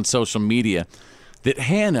other night on social media that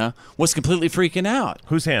Hannah was completely freaking out.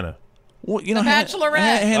 Who's Hannah? Well, you know, the Bachelorette.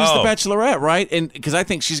 Hannah's the Bachelorette, right? And because I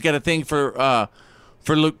think she's got a thing for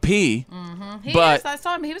Luke P. Mm-hmm. He but is. I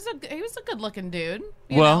saw him. He was a good-looking dude.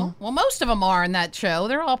 Well, most of them are in that show.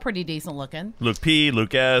 They're all pretty decent looking. Luke P,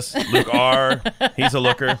 Luke S, Luke R. He's a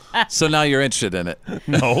looker. So now you're interested in it?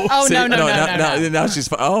 No. Oh, See, no. Now she's.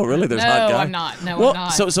 Oh, really? There's hot guy. No, I'm not. No, well, I'm not.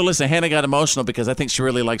 So listen, Hannah got emotional because I think she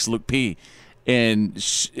really likes Luke P, and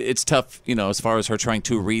it's tough, as far as her trying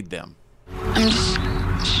to read them. I'm just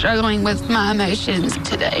struggling with my emotions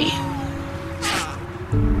today.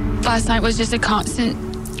 Last night was just a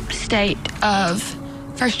constant state of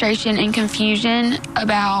frustration and confusion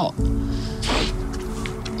about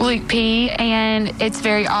Luke P, and it's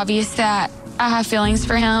very obvious that I have feelings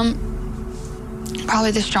for him,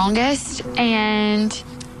 probably the strongest, and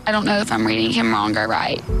I don't know if I'm reading him wrong or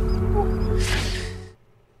right.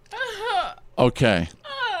 Okay.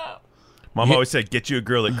 Mom always said, get you a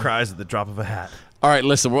girl that cries at the drop of a hat. All right,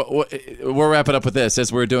 listen, we'll wrap it up with this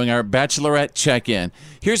as we're doing our Bachelorette check-in.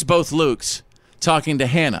 Here's both Lukes talking to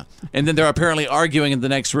Hannah, and then they're apparently arguing in the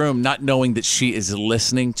next room, not knowing that she is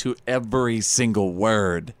listening to every single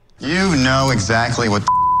word. You know exactly what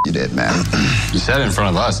you did, man. You said it in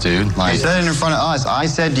front of us, dude. You said it in front of us. I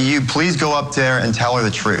said to you, please go up there and tell her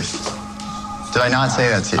the truth. Did I not say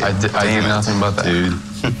that to you? I did nothing but that. Dude.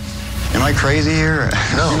 Am I crazy here?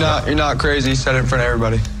 No. You're not crazy. You said it in front of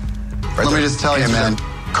everybody. Let me just tell you, man,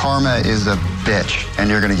 karma is a bitch, and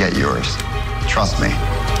you're going to get yours. Trust me.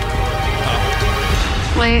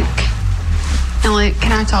 Luke. And Luke,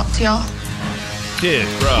 can I talk to y'all? Dude,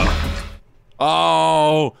 bro.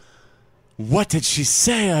 Oh, what did she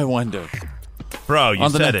say, I wonder? Bro, you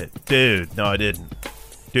said it. Dude, no, I didn't.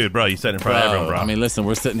 Dude, bro, you said it in front of everyone, bro. I mean, listen,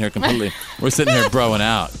 we're sitting here we're sitting here broing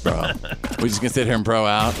out, bro. We're just going to sit here and bro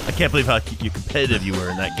out. I can't believe how competitive you were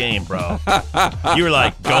in that game, bro. You were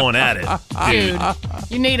like going at it. Dude,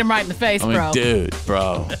 you need him right in the face, bro. Dude,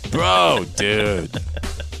 bro. Bro, dude.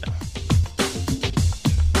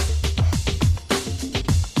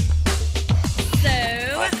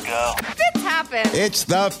 Let's go. Fitz happens. It's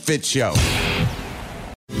the Fitz Show.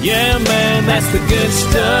 Yeah, man, that's the good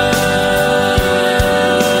stuff.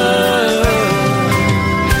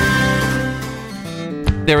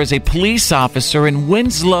 There is a police officer in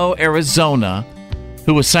Winslow, Arizona,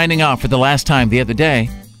 who was signing off for the last time the other day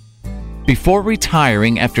before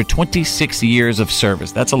retiring after 26 years of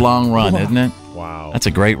service. That's a long run, isn't it? Wow. That's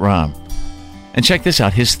a great run. And check this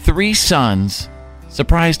out. His 3 sons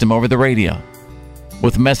surprised him over the radio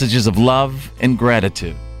with messages of love and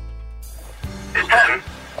gratitude. Hey, Dad.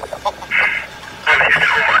 I love you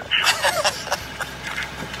so much.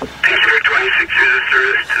 Thanks for your 26 years of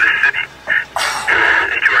service to the city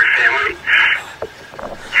and to our family.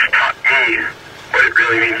 You've taught me what it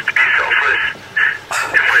really means to be selfless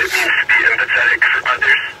and what it means to be empathetic for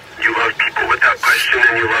others. You love people without question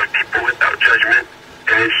and you love people without judgment.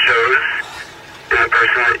 And it shows in the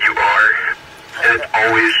person that you are. And it's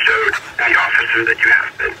always showed in the officer that you have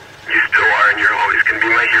been. You still are, and you're always going to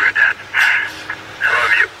be my hero, Dad. I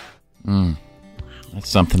love you. That's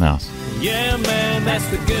something else. Yeah, man, that's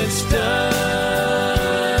the good stuff.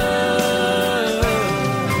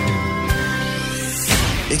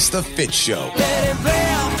 It's the Fitz Show. Fitz.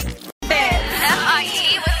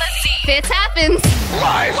 F-I-T with a C. Fitz happens.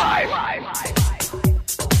 Live.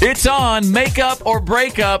 It's on Make-up or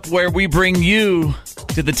Breakup, where we bring you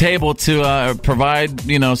to the table to provide,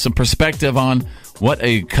 some perspective on what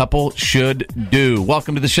a couple should do.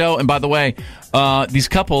 Welcome to the show. And by the way, these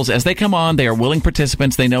couples, as they come on, they are willing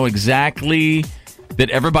participants. They know exactly that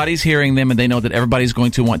everybody's hearing them, and they know that everybody's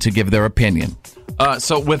going to want to give their opinion.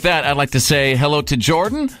 So with that, I'd like to say hello to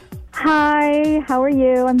Jordan. Hi, how are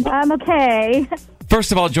you? I'm okay.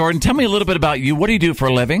 First of all, Jordan, tell me a little bit about you. What do you do for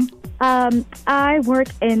a living? I work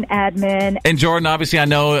in admin. And Jordan, obviously, I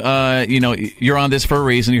know, you're on this for a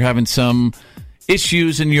reason. You're having some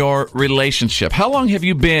issues in your relationship. How long have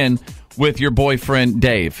you been with your boyfriend,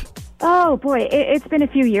 Dave? Oh, boy, it's been a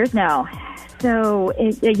few years now. So,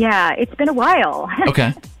 it's been a while.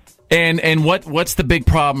 Okay. And what's the big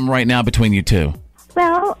problem right now between you two?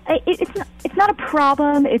 Well, it's not a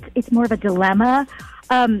problem. It's more of a dilemma.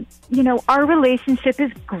 Our relationship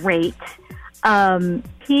is great.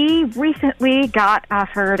 He recently got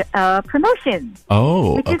offered a promotion.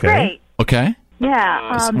 Oh, which is great. Okay.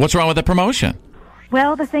 Yeah. What's wrong with the promotion?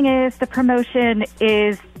 Well, the thing is, the promotion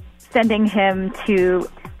is sending him to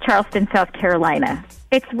Charleston, South Carolina.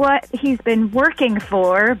 It's what he's been working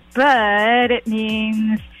for, but it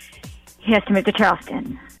means he has to move to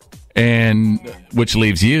Charleston. And which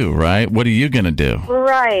leaves you, right? What are you going to do?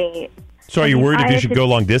 Right. So are you worried if you should go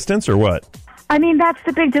long distance or what? I mean, that's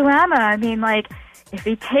the big dilemma. I mean, if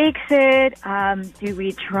he takes it, do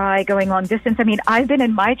we try going long distance? I mean, I've been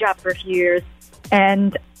in my job for a few years,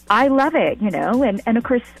 and I love it, and of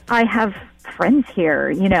course, I have friends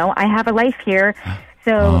here, I have a life here.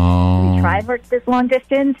 So do we try this long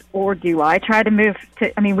distance, or do I try to move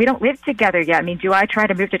to, we don't live together yet. I mean, do I try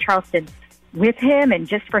to move to Charleston with him and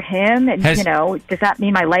just for him? And, does that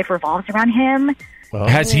mean my life revolves around him? Well,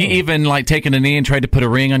 has he even, taken a knee and tried to put a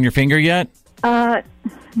ring on your finger yet?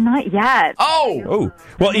 Not yet. Oh.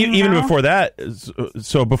 Well, even before that,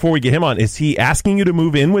 so before we get him on, is he asking you to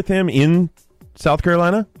move in with him in South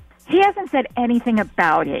Carolina? He hasn't said anything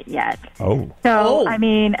about it yet. Oh. So,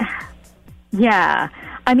 yeah.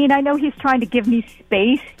 I know he's trying to give me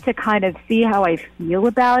space to kind of see how I feel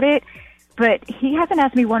about it, but he hasn't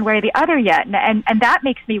asked me one way or the other yet. And that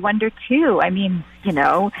makes me wonder, too.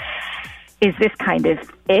 Is this kind of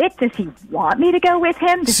it? Does he want me to go with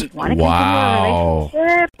him? Does he want to continue a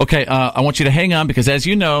relationship? Okay, I want you to hang on because, as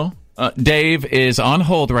you know, Dave is on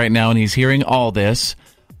hold right now and he's hearing all this.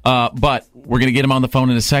 But we're going to get him on the phone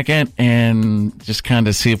in a second and just kind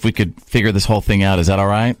of see if we could figure this whole thing out. Is that all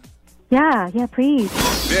right? Yeah, please.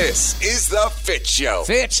 This is the Fitz Show.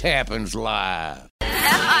 Fitz happens live.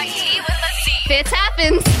 F-I-T with a C. Fitz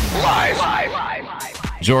happens.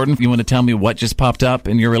 Live. Jordan, you want to tell me what just popped up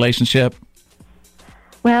in your relationship?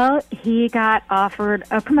 Well, he got offered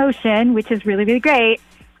a promotion, which is really, really great.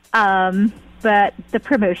 But the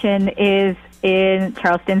promotion is in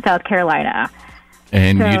Charleston, South Carolina.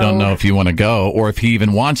 And So- you don't know if you want to go or if he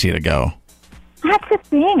even wants you to go. That's the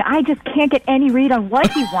thing. I just can't get any read on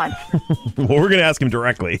what he wants. Well, we're going to ask him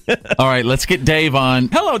directly. All right, let's get Dave on.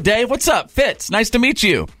 Hello, Dave. What's up? Fitz, nice to meet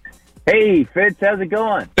you. Hey, Fitz, how's it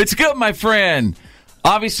going? It's good, my friend.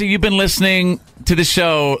 Obviously, you've been listening to the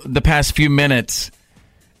show the past few minutes,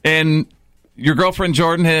 and your girlfriend,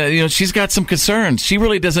 Jordan, she's got some concerns. She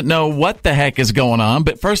really doesn't know what the heck is going on.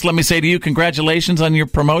 But first, let me say to you, congratulations on your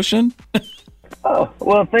promotion. Oh,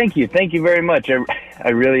 well, thank you. Thank you very much. I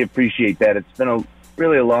really appreciate that. It's been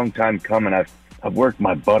really a long time coming. I've worked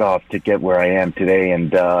my butt off to get where I am today,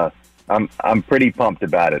 and I'm pretty pumped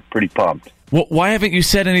about it. Pretty pumped. Well, why haven't you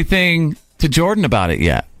said anything to Jordan about it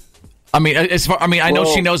yet? I mean, I know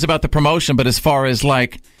she knows about the promotion, but as far as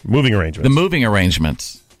like moving arrangements, the moving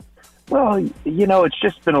arrangements. Well, it's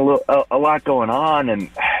just been a lot going on, and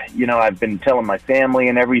I've been telling my family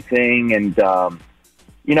and everything, and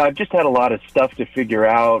I've just had a lot of stuff to figure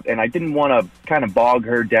out, and I didn't want to kind of bog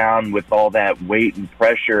her down with all that weight and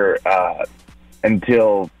pressure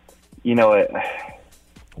until,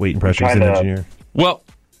 weight and pressure is an engineer. Well,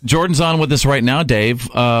 Jordan's on with us right now, Dave.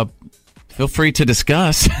 Feel free to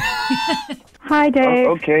discuss. Hi, Dave.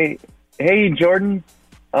 Okay. Hey, Jordan.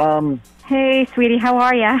 Hey, sweetie. How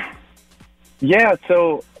are you? Yeah,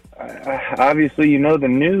 so obviously you know the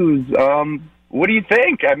news. What do you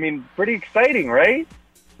think? I mean, pretty exciting, right?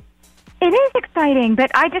 It is exciting,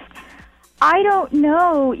 but I don't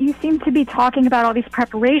know. You seem to be talking about all these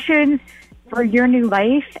preparations for your new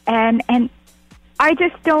life, and I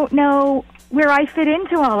just don't know where I fit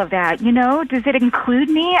into all of that. Does it include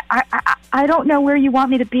me? I don't know where you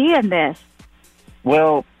want me to be in this.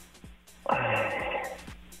 Well,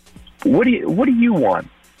 what do you want?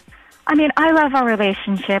 I mean, I love our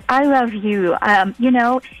relationship. I love you.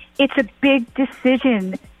 It's a big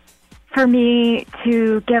decision for me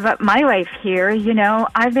to give up my life here.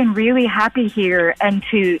 I've been really happy here, and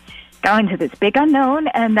to go into this big unknown,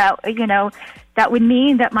 and that would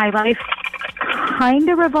mean that my life kind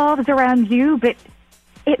of revolves around you, but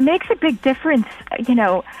it makes a big difference,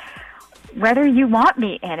 whether you want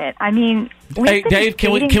me in it. I mean, hey, Dave,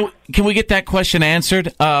 can we get that question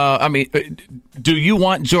answered? Do you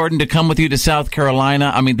want Jordan to come with you to South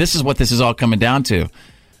Carolina? I mean, this is what this is all coming down to.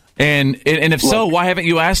 And if so, why haven't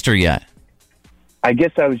you asked her yet? I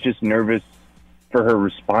guess I was just nervous for her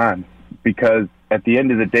response, because at the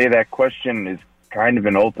end of the day, that question is kind of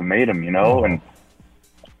an ultimatum, and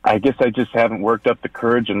I guess I just haven't worked up the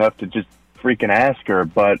courage enough to just freaking ask her.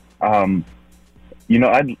 But, I'd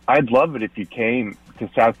love it if you came to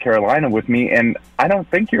South Carolina with me, and I don't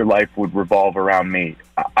think your life would revolve around me.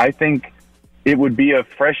 I think it would be a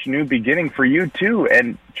fresh new beginning for you too,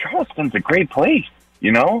 and Charleston's a great place.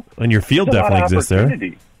 And your field definitely exists there.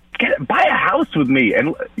 Buy a house with me,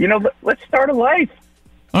 and let's start a life.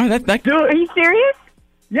 All right, that do it. Are you serious?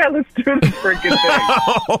 Yeah, let's do this freaking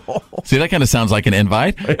thing. See, that kind of sounds like an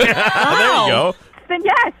invite. There you go. Then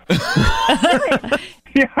yes.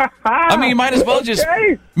 I mean, you might as well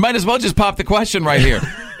just pop the question right here.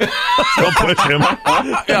 Don't push him.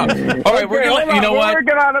 Yeah. All right, we're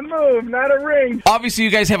working on a move, not a ring. Obviously, you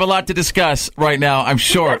guys have a lot to discuss right now, I'm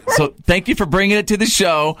sure. So thank you for bringing it to the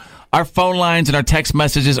show. Our phone lines and our text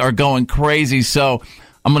messages are going crazy, so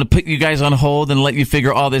I'm going to put you guys on hold and let you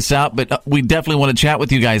figure all this out, but we definitely want to chat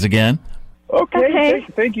with you guys again. Okay.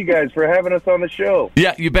 Thank you guys for having us on the show.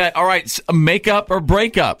 Yeah, you bet. All right, makeup or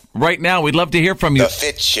breakup? Right now, we'd love to hear from you. The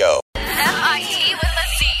Fitz Show. F-I-E with the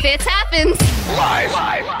C. Fitz happens.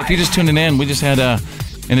 Live. If you're just tuning in, we just had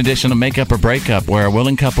an edition of Makeup or Breakup where a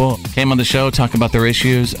willing couple came on the show talking about their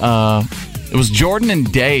issues. It was Jordan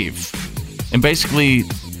and Dave. And basically,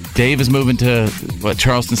 Dave is moving to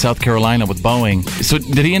Charleston, South Carolina with Boeing. So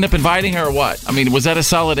did he end up inviting her or what? I mean, was that a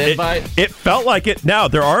solid invite? It felt like it. Now,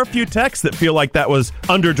 there are a few texts that feel like that was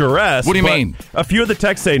under duress. What do you mean? A few of the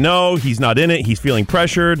texts say, no, he's not in it. He's feeling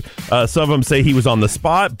pressured. Some of them say he was on the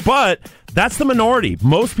spot. But that's the minority.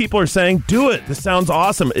 Most people are saying, do it. This sounds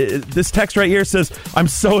awesome. This text right here says, I'm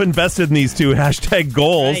so invested in these two. #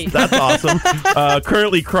 goals. Right. That's awesome.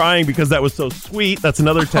 Currently crying because that was so sweet. That's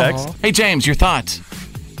another text. Aww. Hey, James, your thoughts?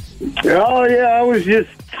 Oh, yeah, I was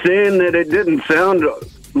just saying that it didn't sound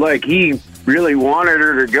like he really wanted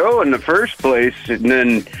her to go in the first place. And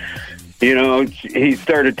then, he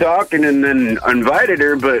started talking and then invited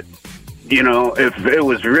her. But, if it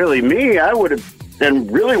was really me, I would have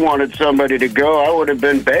and really wanted somebody to go. I would have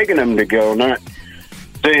been begging him to go, not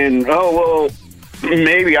saying, oh, well,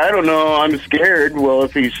 maybe, I don't know, I'm scared. Well,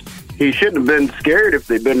 if he shouldn't have been scared if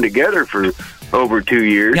they've been together for over 2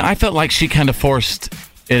 years. Yeah, I felt like she kind of forced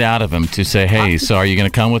it out of him to say, hey, so are you going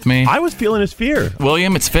to come with me? I was feeling his fear.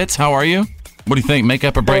 William, it's Fitz. How are you? What do you think? Make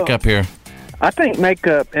up or break up here? I think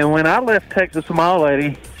makeup. And when I left Texas with my old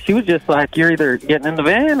lady, she was just like, you're either getting in the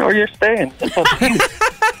van or you're staying. So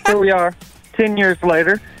here we are, 10 years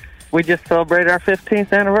later. We just celebrated our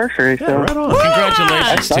 15th anniversary. Yeah, so right on.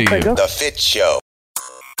 Congratulations to you. The Fitz Show.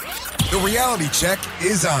 The reality check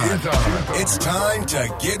is on. It's time to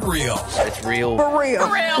get real. It's real. For real.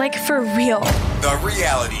 Like for real. The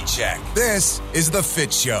reality check. This is The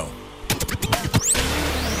Fitz Show.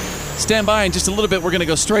 Stand by in just a little bit. We're going to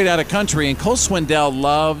go straight out of country. And Cole Swindell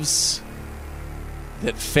loves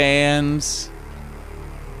that fans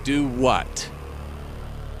do what?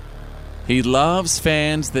 He loves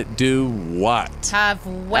fans that do what? Have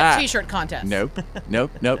wet T-shirt contest. Nope.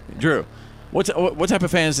 Drew, what type of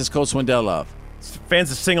fans does Cole Swindell love? Fans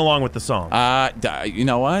that sing along with the song. You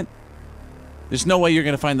know what? There's no way you're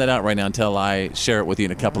going to find that out right now until I share it with you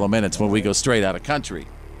in a couple of minutes when we go straight out of country.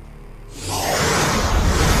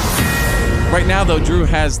 Right now, though, Drew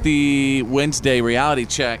has the Wednesday reality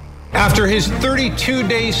check. After his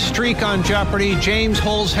 32-day streak on Jeopardy, James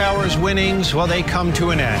Holzhauer's winnings, well, they come to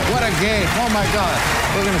an end. What a game. Oh, my God.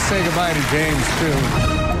 We're going to say goodbye to James, too.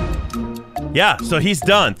 Yeah, so he's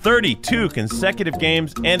done. 32 consecutive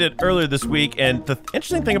games, ended earlier this week. And the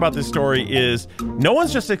interesting thing about this story is no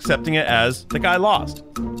one's just accepting it as the guy lost.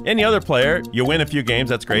 Any other player, you win a few games,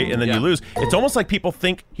 that's great, and then you lose. It's almost like people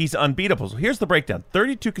think he's unbeatable. So here's the breakdown.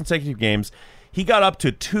 32 consecutive games. He got up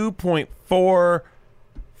to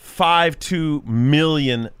 $2.452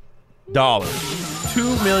 million.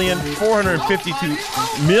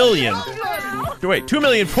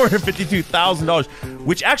 $2,452,000,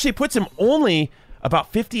 which actually puts him only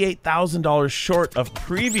about $58,000 short of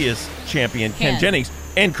previous champion Ken Jennings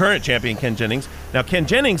and current champion Ken Jennings. Now, Ken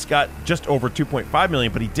Jennings got just over $2.5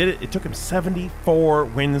 million, but he did it. It took him 74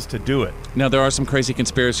 wins to do it. Now, there are some crazy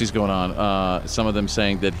conspiracies going on. Some of them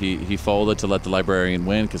saying that he folded to let the librarian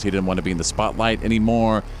win because he didn't want to be in the spotlight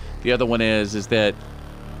anymore. The other one is that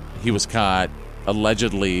he was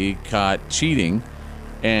allegedly caught cheating,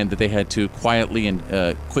 and that they had to quietly and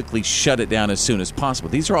quickly shut it down as soon as possible.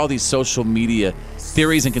 These are all these social media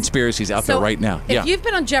theories and conspiracies out there right now. If you've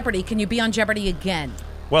been on Jeopardy, can you be on Jeopardy again?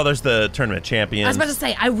 Well, there's the tournament champions. I was about to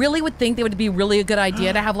say, I really would think it would be really a good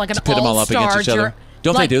idea to have like an pit them all up against each other.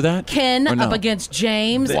 Don't they do that? Ken up against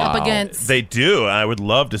James, up against... They do. I would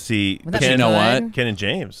love to see Ken, you know what? Ken and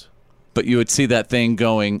James. But you would see that thing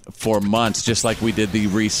going for months, just like we did the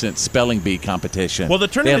recent spelling bee competition. Well, the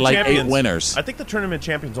tournament they had like champions, 8 winners. I think the tournament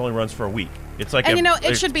champions only runs for a week. It's like, and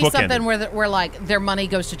it should be something where like their money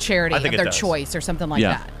goes to charity of their choice or something like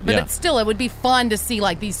that. But it would be fun to see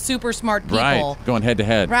like these super smart people going head to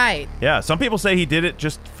head. Right. Yeah. Some people say he did it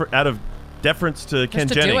just out of deference to Ken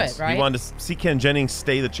Jennings. Do it, right? He wanted to see Ken Jennings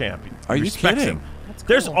stay the champion. Are you kidding? Cool.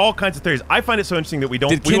 There's all kinds of theories. I find it so interesting that we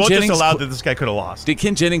won't just allow that this guy could have lost. Did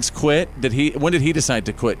Ken Jennings quit? When did he decide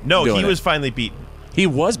to quit? No, he was finally beaten. He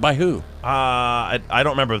was by who? I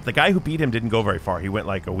don't remember. The guy who beat him didn't go very far. He went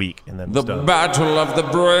like a week and then the battle of the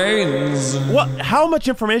brains. How much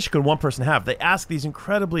information could one person have? They ask these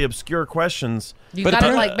incredibly obscure questions. You got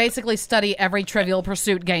to like basically study every Trivial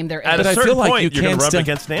Pursuit game there is. At a certain point, you're going to rub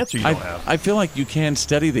against an answer you don't have. I feel like you can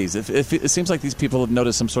study these. If it seems like these people have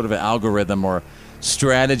noticed some sort of an algorithm or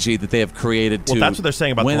strategy that they have created to. Well, that's what they're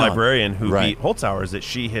saying about the librarian who right. beat Holzhauer, is that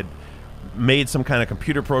she had made some kind of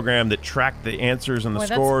computer program that tracked the answers and the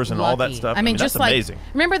scores and all that stuff. I mean, just that's amazing.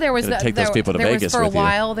 Remember there was take those people to Vegas for a with you.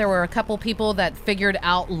 while there were a couple people that figured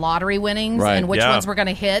out lottery winnings and which ones were going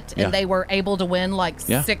to hit, and they were able to win like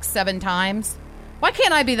 6-7 times. Why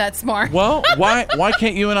can't I be that smart? Well, why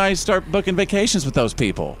can't you and I start booking vacations with those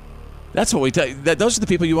people? That's what we tell you. Those are the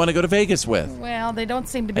people you want to go to Vegas with. Well, they don't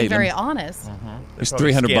seem to be very honest. There's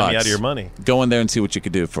 $300 out of your money. Go in there and see what you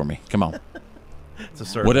could do for me. Come on. It's a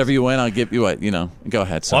service. Whatever you win, I'll give you what, go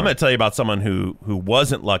ahead. Well, I'm going to tell you about someone who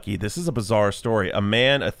wasn't lucky. This is a bizarre story. A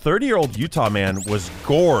 30-year-old Utah man was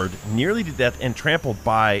gored nearly to death and trampled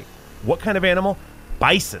by what kind of animal?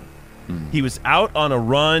 Bison. He was out on a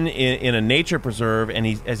run in a nature preserve, and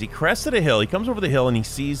as he crested a hill, he comes over the hill and he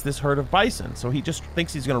sees this herd of bison. So he just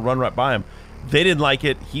thinks he's going to run right by him. They didn't like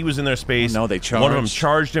it. He was in their space. No, they charged. One of them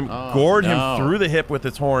charged him, gored him through the hip with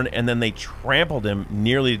its horn, and then they trampled him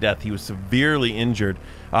nearly to death. He was severely injured.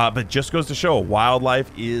 But just goes to show,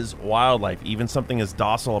 wildlife is wildlife. Even something as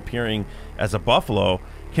docile appearing as a buffalo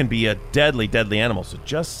can be a deadly, deadly animal. So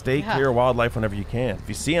just stay clear of wildlife whenever you can. If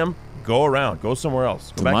you see them, go around. Go somewhere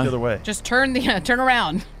else. Go back the other way. Just turn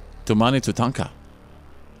around. Tumani Tutanka.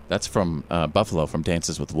 That's from Buffalo from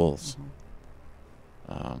Dances with Wolves.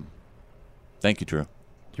 Thank you, Drew.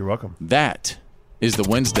 You're welcome. That is the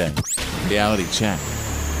Wednesday reality check.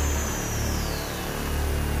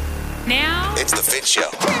 Now It's the Fitz Show.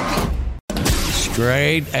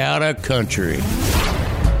 Straight out of country.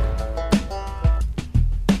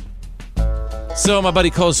 So my buddy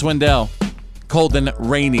Cole Swindell, Colden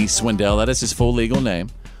Rainey Swindell, that is his full legal name.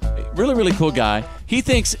 Really, really cool guy. He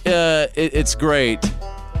thinks it's great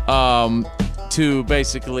to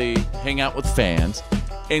basically hang out with fans.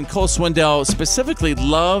 And Cole Swindell specifically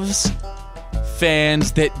loves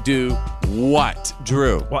fans that do what,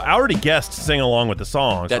 Drew? Well, I already guessed sing along with the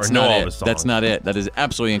songs. That's or know not all it. the songs. That's not it. That is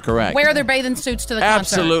absolutely incorrect. Wear their bathing suits to the concert.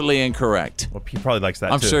 Absolutely incorrect. Well, he probably likes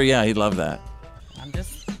that I'm too. sure, yeah, he'd love that. I'm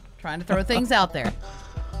just trying to throw things out there.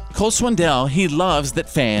 Cole Swindell, he loves that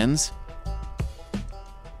fans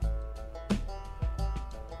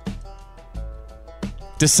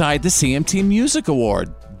decide the CMT Music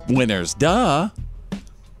Award winners. Duh.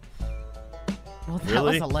 Well, that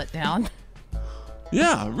Really? was a letdown.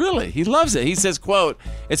 Yeah, really. He loves it. He says, quote,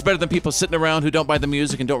 it's better than people sitting around who don't buy the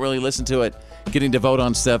music and don't really listen to it, getting to vote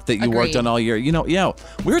on stuff that you worked Agreed. on all year. You know, yeah,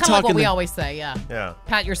 we were It's kind of like talking. what we always say, yeah. Yeah.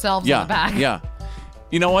 Pat yourselves Yeah, on the back. yeah.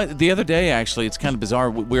 You know what? The other day, actually, it's kind of bizarre.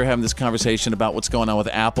 We were having this conversation about what's going on with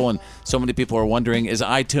Apple, and so many people are wondering, is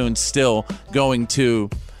iTunes still going to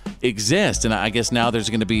exist? And I guess now there's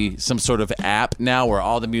going to be some sort of app now where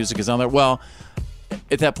all the music is on there. Well,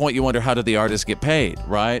 at that point, you wonder, how did the artists get paid,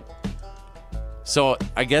 right? So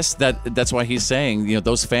I guess that's why he's saying, you know,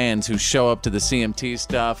 those fans who show up to the CMT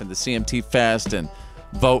stuff and the CMT Fest and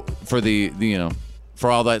vote for the you know, for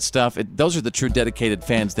all that stuff, those are the true dedicated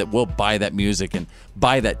fans that will buy that music and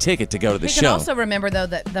buy that ticket to go to the You show. can also remember, though,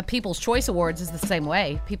 that the People's Choice Awards is the same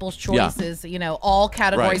way. People's Choice is, you know, all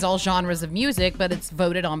categories, Right. all genres of music, but it's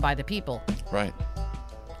voted on by the people. Right.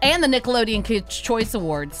 And the Nickelodeon Kids' Choice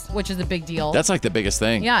Awards, which is a big deal. That's like the biggest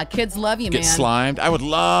thing. Yeah, kids love you, Get man. slimed. I would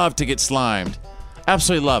love to get slimed.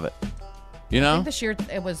 Absolutely love it. You I know? think this year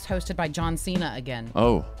it was hosted by John Cena again.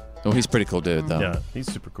 Oh, he's a pretty cool dude, though. Yeah,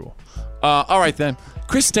 he's super cool. All right, then.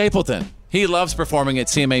 Chris Stapleton. He loves performing at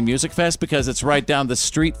CMA Music Fest because it's right down the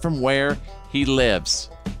street from where he lives.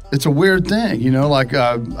 It's a weird thing, you know, like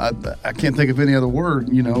I can't think of any other word,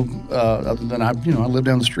 you know, other than I live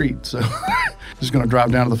down the street. So just going to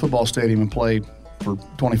drive down to the football stadium and play for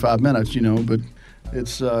 25 minutes, you know, but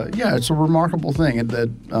it's it's a remarkable thing that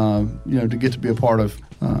to get to be a part of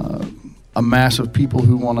a mass of people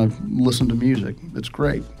who want to listen to music. It's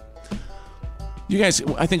great. You guys,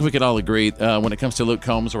 I think we could all agree when it comes to Luke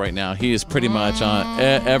Combs right now, he is pretty much on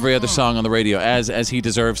every other song on the radio as he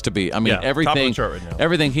deserves to be. I mean, Yeah, top of the everything chart right now.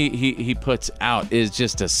 everything he puts out is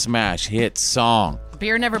just a smash hit song.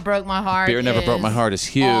 Beer Never Broke My Heart. Beer Never Broke My Heart is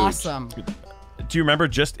huge. Awesome. Do you remember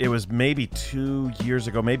it was maybe 2 years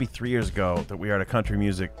ago, maybe 3 years ago, that we were at a country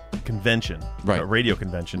music convention, Right. a radio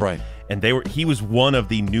convention. Right. And he was one of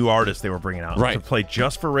the new artists they were bringing out Right. to play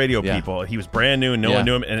just for radio Yeah. people. He was brand new and no Yeah. one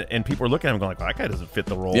knew him. And people were looking at him going like, well, that guy doesn't fit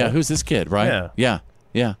the role. Yeah, who's this kid, right? Yeah.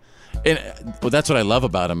 Yeah. And well, that's what I love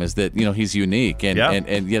about him is that, you know, he's unique and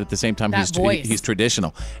yet at the same time That voice. he's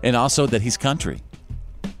traditional. And also that he's country.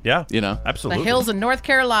 Yeah. You know? Absolutely. The hills of North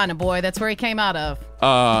Carolina, boy. That's where he came out of.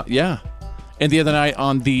 Yeah. And the other night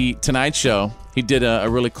on the Tonight Show, he did a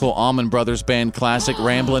really cool Allman Brothers Band classic,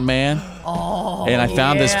 Ramblin' Man. Oh, And I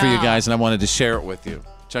found this for you yeah. guys, and I wanted to share it with you.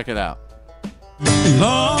 Check it out. Lord,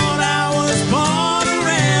 I was born a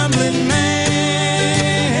rambling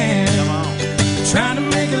man. Come on. Trying to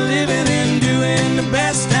make a living and doing the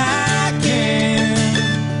best I can.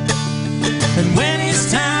 And when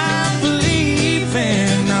it's time for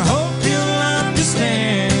leaving, I hope you'll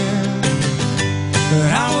understand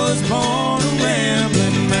that I was born a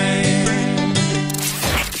rambling man.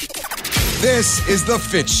 This is the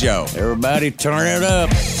Fitz Show. Everybody turn it up.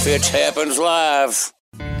 Fitz happens live.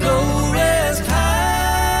 Go rest high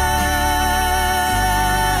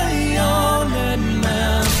on that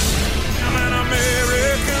mountain. I'm an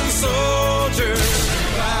American soldier.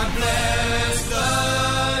 God bless the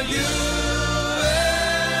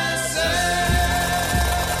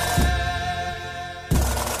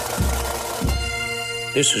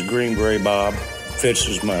USA. This is Green Gray Bob. Fitz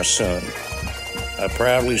is my son. I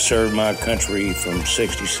proudly served my country from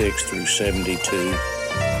 66 through 72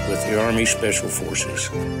 with the Army Special Forces.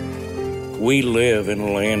 We live in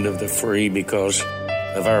the land of the free because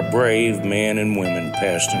of our brave men and women,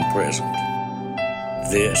 past and present.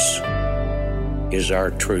 This is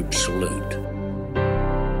our troop salute.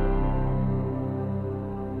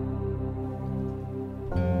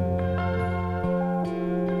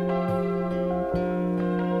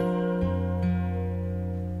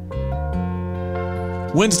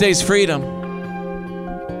 Wednesday's Freedom.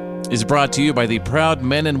 is brought to you by the proud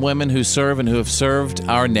men and women who serve and who have served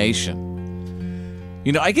our nation.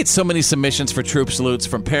 You know, I get so many submissions for troop salutes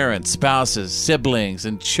from parents, spouses, siblings,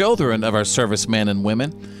 and children of our servicemen and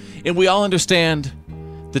women, and we all understand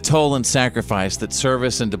the toll and sacrifice that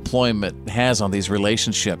service and deployment has on these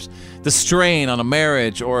relationships. The strain on a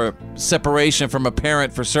marriage or separation from a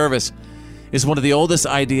parent for service is one of the oldest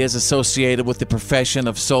ideas associated with the profession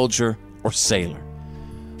of soldier or sailor.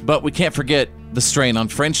 But we can't forget the strain on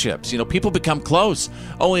friendships. You know, people become close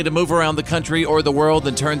only to move around the country or the world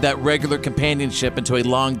and turn that regular companionship into a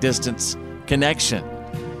long-distance connection.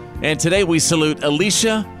 And today we salute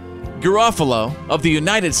Alicia Garofalo of the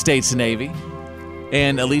United States Navy.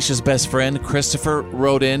 And Alicia's best friend, Christopher,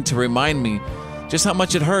 wrote in to remind me just how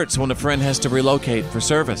much it hurts when a friend has to relocate for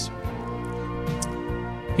service.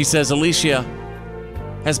 He says Alicia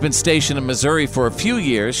has been stationed in Missouri for a few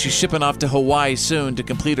years. She's shipping off to Hawaii soon to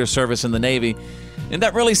complete her service in the Navy. And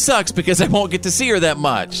that really sucks because I won't get to see her that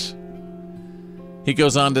much. He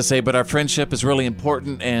goes on to say, but our friendship is really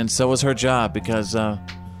important, and so is her job because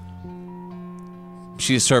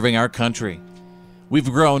she's serving our country. We've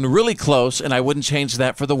grown really close, and I wouldn't change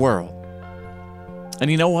that for the world. And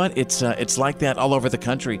you know what? It's like that all over the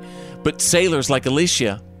country. But sailors like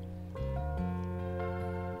Alicia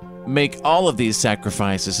make all of these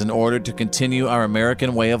sacrifices in order to continue our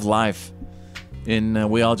American way of life. And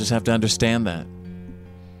we all just have to understand that.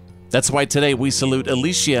 That's why today we salute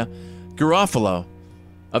Alicia Garofalo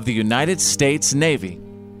of the United States Navy.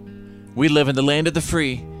 We live in the land of the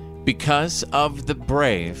free because of the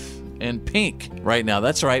brave. And pink right now.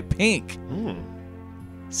 That's right, pink.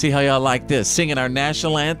 See how y'all like this, singing our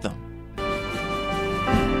national anthem.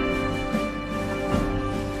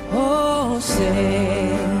 Oh, say,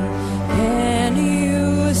 can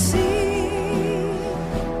you see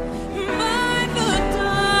by the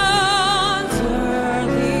dawn's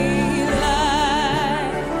early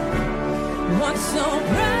light what so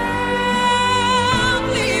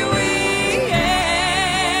proudly we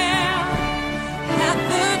hailed at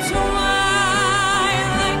the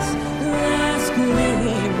twilight's last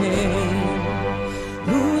gleaming,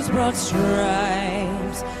 whose broad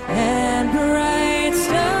stripes and bright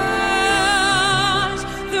stars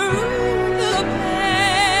through the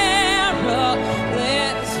perilous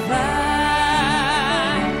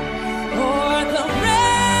fight, o'er the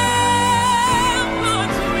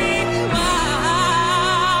ramparts we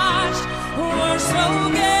marched, were so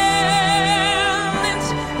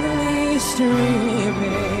gallantly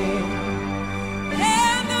streaming,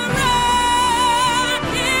 and the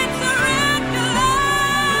rockets red glare,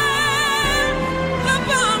 the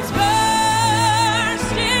bombs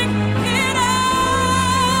bursting in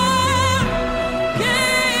air,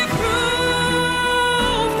 gave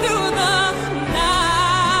proof through the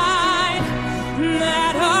night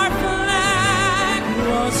that our flag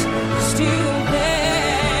was still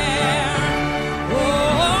there.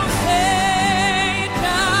 Oh, say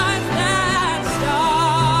does that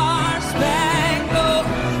star-spangled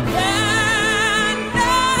banner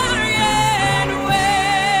yet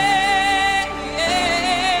wave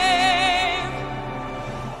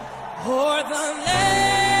o'er the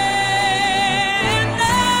land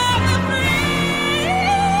of the free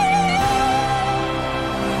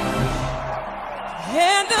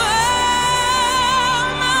and the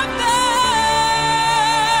home of the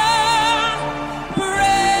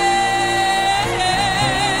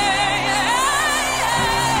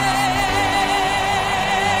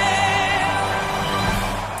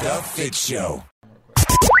The Fitz Show.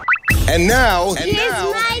 And now, Here's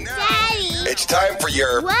my daddy. it's time for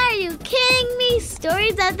your Why are you kidding me?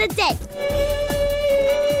 Stories of the day.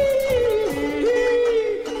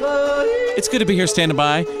 It's good to be here standing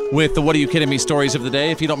by with the What Are You Kidding Me stories of the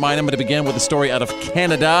day. If you don't mind, I'm going to begin with a story out of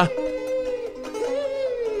Canada.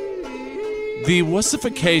 The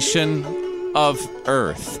wussification of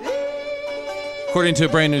Earth. According to a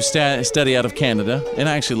brand new study out of Canada, and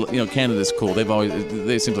actually, you know, Canada's cool.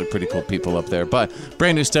 They seem like pretty cool people up there. But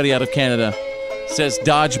brand new study out of Canada says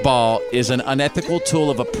dodgeball is an unethical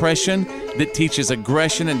tool of oppression that teaches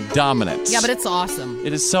aggression and dominance. Yeah, but it's awesome.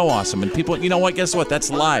 It is so awesome. And people, you know what? Guess what? That's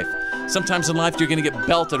life. Sometimes in life, you're going to get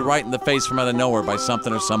belted right in the face from out of nowhere by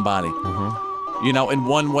something or somebody. You know, in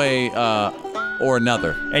one way or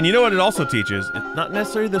another. And you know what it also teaches? It's not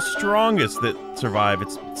necessarily the strongest that survive.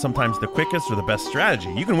 It's sometimes the quickest or the best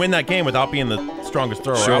strategy. You can win that game without being the strongest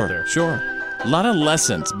thrower out there. Sure. A lot of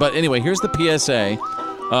lessons. But anyway, here's the PSA.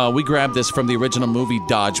 We grabbed this from the original movie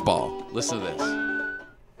Dodgeball. Listen to this.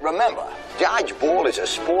 Remember, dodgeball is a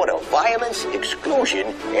sport of violence, exclusion,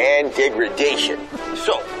 and degradation.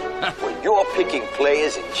 So, When you're picking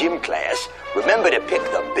players in gym class, remember to pick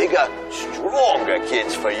the bigger, stronger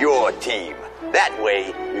kids for your team. That way,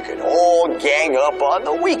 you can all gang up on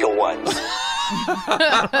the weaker ones. It's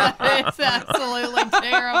absolutely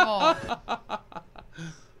terrible.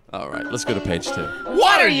 All right, let's go to page 2.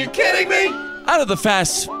 What, are you kidding me? Out of the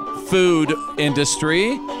fast food industry,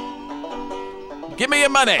 give me your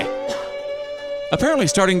money. Apparently,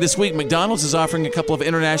 starting this week, McDonald's is offering a couple of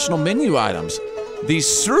international menu items. The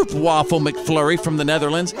Stroop Waffle McFlurry from the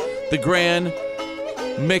Netherlands, the Grand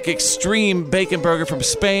McExtreme Bacon Burger from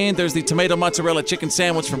Spain, there's the Tomato Mozzarella Chicken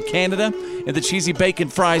Sandwich from Canada, and the Cheesy Bacon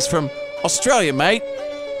Fries from Australia, mate.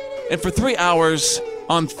 And for 3 hours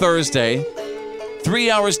on Thursday,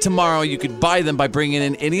 3 hours tomorrow, you could buy them by bringing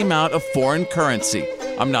in any amount of foreign currency.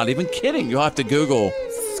 I'm not even kidding. You'll have to Google,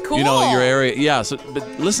 cool. your area. Yeah, but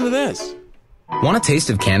listen to this. Want a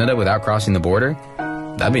taste of Canada without crossing the border?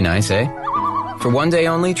 That'd be nice, eh? For one day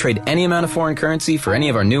only, trade any amount of foreign currency for any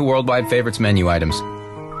of our new Worldwide Favorites menu items.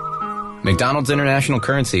 McDonald's International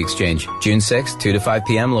Currency Exchange, June 6th, 2 to 5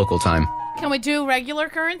 p.m. local time. Can we do regular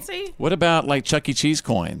currency? What about like Chuck E. Cheese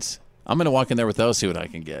coins? I'm going to walk in there with those, see what I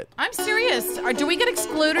can get. I'm serious. Do we get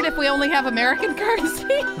excluded if we only have American currency?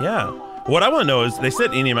 Yeah. What I want to know is, they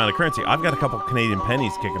said any amount of currency. I've got a couple Canadian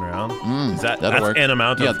pennies kicking around. Is that's work. an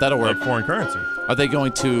amount of, that'll work. of foreign currency? Are they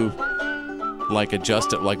going to like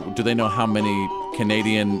adjust it? Like, do they know how many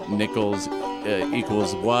Canadian nickels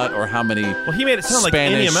equals what, or how many? Well, he made it sound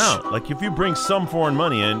Spanish, like any amount. Like if you bring some foreign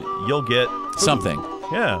money in, you'll get food. Something.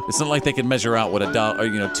 Yeah. It's not like they can measure out what $1 or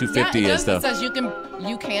 $2.50 is though. It says you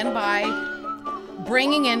can buy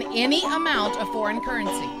bringing in any amount of foreign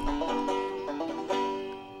currency.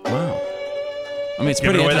 Wow. I mean, it's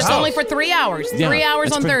Giving pretty away the interesting. It's only for 3 hours. Yeah, 3 hours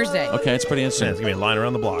it's on pretty- Thursday. Okay, it's pretty interesting. Yeah, it's going to be a line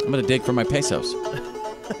around the block. I'm going to dig for my pesos.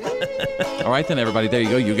 All right, then, everybody. There you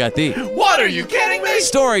go. You got the What, are you kidding me?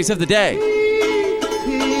 stories of the day.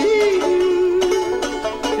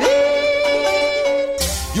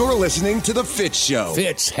 You're listening to The Fitz Show.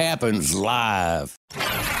 Fitz happens live.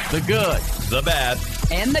 The good, the bad,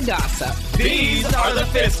 and the gossip. These are the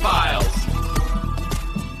Fitz Files.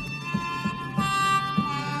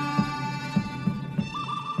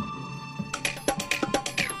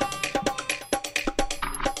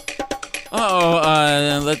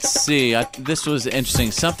 Let's see. This was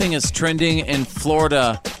interesting. Something is trending in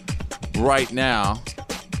Florida right now.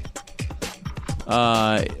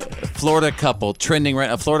 Florida couple trending right.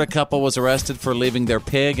 A Florida couple was arrested for leaving their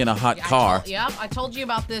pig in a hot car. I told you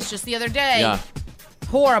about this just the other day. Yeah.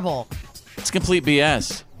 Horrible. It's complete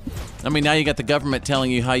BS. I mean, now you got the government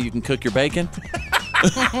telling you how you can cook your bacon.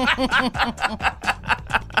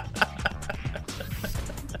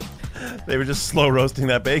 They were just slow roasting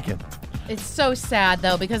that bacon. It's so sad,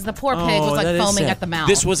 though, because the poor pig was like that is foaming sad. at the mouth.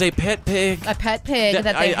 This was a pet pig. A pet pig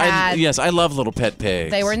that they I had. yes, I love little pet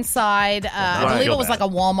pigs. They were inside. I Right. believe it was Feel like a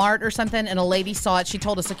Walmart or something, and a lady saw it. She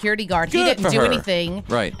told a security guard. He Good didn't for do her. anything.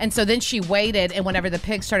 Right. And so then she waited, and whenever the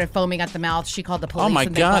pig started foaming at the mouth, she called the police. Oh my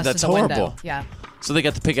and they God, busted that's the horrible. Window. Yeah. So they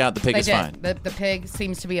got the pig out. The pig They is did. fine. The pig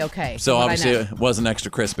seems to be okay. So from what I obviously know. it wasn't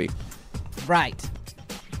extra crispy. Right.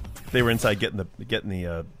 They were inside getting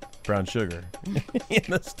the brown sugar in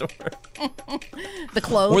the store. The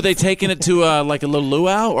clothes. Were they taking it to like a little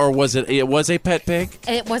luau, or was it was a pet pig?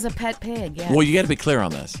 It was a pet pig. Yeah. Well, you got to be clear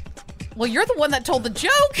on this. Well, you're the one that told the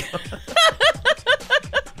joke.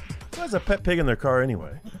 Why is a pet pig in their car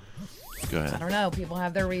anyway? Go I ahead. don't know. People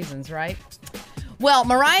have their reasons, right? Well,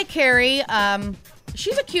 Mariah Carey,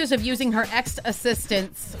 she's accused of using her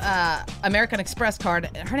ex-assistant's American Express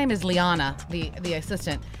card. Her name is Liana, the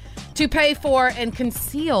assistant, to pay for and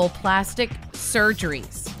conceal plastic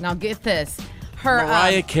surgeries. Now, get this. Her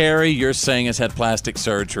Mariah Carey, you're saying, has had plastic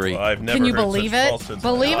surgery. Well, I've never can you heard believe such it? falsehoods in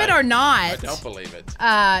my Believe it life. or not? I don't believe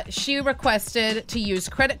it. She requested to use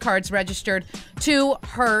credit cards registered to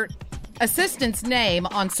her assistant's name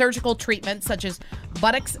on surgical treatments such as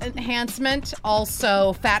buttocks enhancement,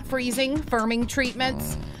 also fat freezing, firming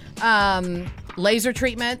treatments, laser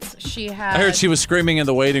treatments. She had. I heard she was screaming in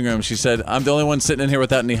the waiting room. She said, "I'm the only one sitting in here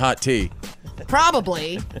without any hot tea."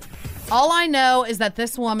 Probably. All I know is that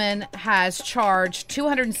this woman has charged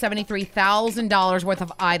 $273,000 worth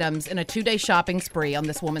of items in a 2-day shopping spree on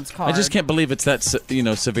this woman's card. I just can't believe it's that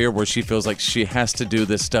severe where she feels like she has to do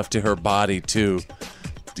this stuff to her body to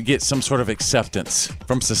get some sort of acceptance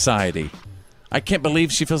from society. I can't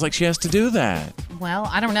believe she feels like she has to do that. Well,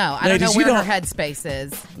 I don't know. I Ladies, don't know you where don't- her headspace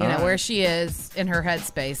is. You All know, right. where she is in her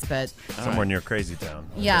headspace. But Somewhere near Crazy Town.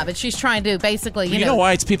 yeah, but she's trying to basically, You know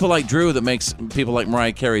why it's people like Drew that makes people like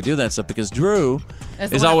Mariah Carey do that stuff? Because Drew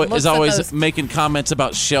Is is the one that always looks at those- making comments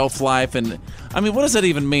about shelf life, and I mean, what does that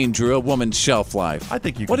even mean, Drew? A woman's shelf life? I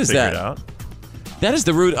think you What can is figure that? it out. That is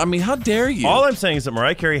the rude. I mean, how dare you? All I'm saying is that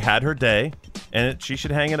Mariah Carey had her day, and she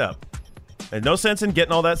should hang it up. And no sense in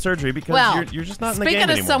getting all that surgery because well, you're just not in the game speaking of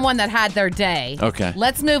anymore. someone that had their day, Okay.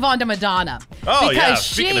 let's move on to Madonna. Oh, because yeah.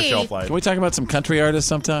 Speaking of she, shelf life. Can we talk about some country artists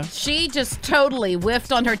sometime? She just totally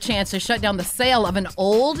whiffed on her chance to shut down the sale of an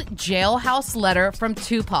old jailhouse letter from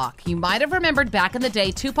Tupac. You might have remembered back in the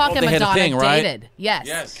day, Tupac and they had a Madonna thing, right? dated.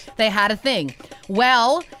 Yes. They had a thing.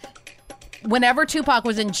 Well, whenever Tupac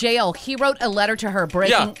was in jail, he wrote a letter to her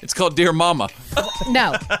breaking... Yeah, it's called Dear Mama.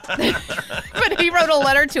 No. But he wrote a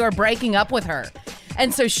letter to her breaking up with her.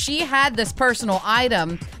 And so she had this personal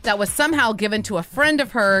item that was somehow given to a friend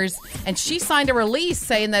of hers, and she signed a release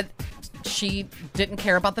saying that she didn't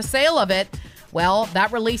care about the sale of it. Well,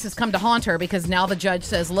 that release has come to haunt her because now the judge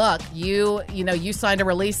says, look, you signed a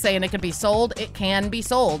release saying it could be sold. It can be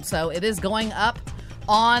sold. So it is going up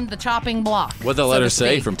on the chopping block. What did the so letter to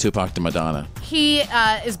say speak. from Tupac to Madonna? He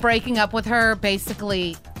is breaking up with her,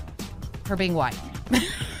 basically her being white.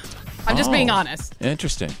 I'm just being honest.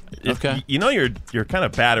 Interesting. Okay. You know you're kind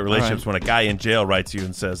of bad at relationships All when a guy in jail writes you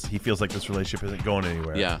and says he feels like this relationship isn't going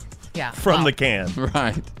anywhere. Yeah. Yeah. From well, the can.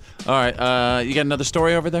 Right. All right. You got another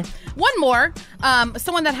story over there? One more.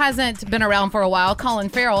 Someone that hasn't been around for a while, Colin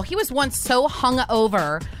Farrell. He was once so hung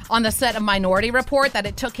over on the set of Minority Report that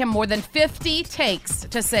it took him more than 50 takes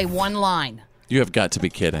to say one line. You have got to be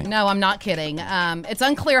kidding. No, I'm not kidding. It's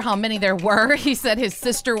unclear how many there were. He said his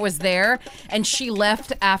sister was there, and she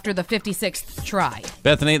left after the 56th try.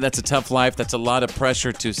 Bethany, that's a tough life. That's a lot of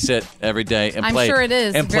pressure to sit every day and I'm play. sure it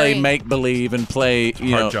is. And play Very- make believe and play.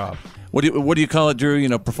 Hard job. What do you call it, Drew?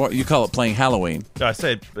 You call it playing Halloween. I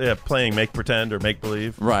said playing make pretend or make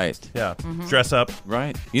believe. Right. Yeah. Dress up.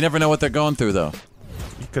 Right. You never know what they're going through, though.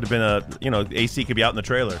 It could have been AC could be out in the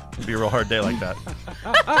trailer. It'd be a real hard day like that.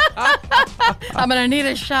 I'm going to need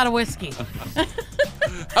a shot of whiskey.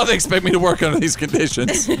 How they expect me to work under these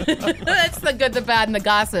conditions? That's the good, the bad, and the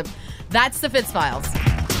gossip. That's the Fitz Files.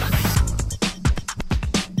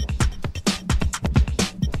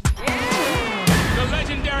 The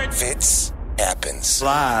legendary Fitz happens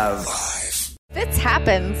live. Fitz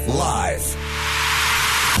happens. Live.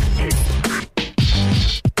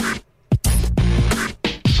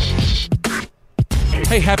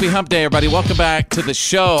 Hey, happy hump day, everybody. Welcome back to the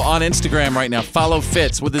show on Instagram right now. Follow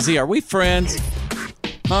Fitz with a Z. Are we friends?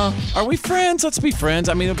 Huh? Are we friends? Let's be friends.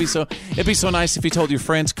 I mean, it'd be so nice if you told your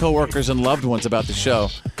friends, coworkers, and loved ones about the show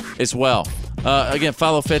as well. Again,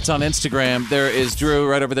 follow Fitz on Instagram. There is Drew.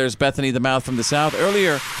 Right over there is Bethany, the mouth from the South.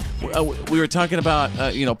 Earlier, we were talking about,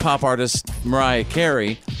 pop artist Mariah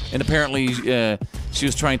Carey, and apparently she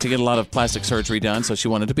was trying to get a lot of plastic surgery done, so she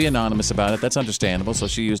wanted to be anonymous about it. That's understandable. So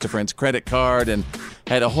she used a friend's credit card and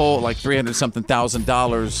had a whole, $300-something thousand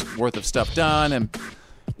worth of stuff done. And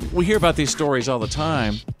we hear about these stories all the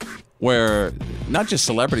time where not just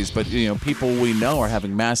celebrities, but people we know are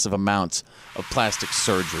having massive amounts of plastic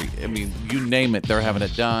surgery. I mean, you name it, they're having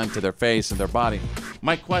it done to their face and their body.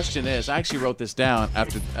 My question is, I actually wrote this down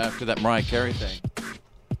after that Mariah Carey thing.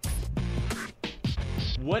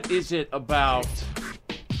 What is it about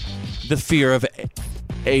the fear of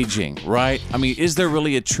aging, right? I mean, is there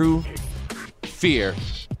really a true fear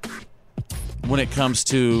when it comes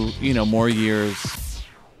to, more years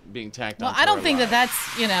being tacked on? Well, I don't think that's,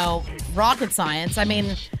 rocket science. I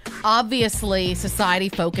mean, obviously, society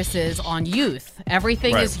focuses on youth.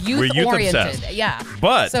 Everything Right. is We're youth-oriented. youth-obsessed. Yeah.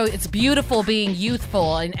 But- so it's beautiful being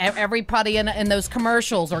youthful, and everybody in those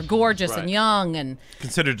commercials are gorgeous and Right. young. And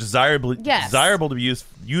Considered desirable to be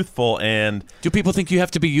youthful. And do people think you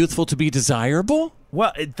have to be youthful to be desirable?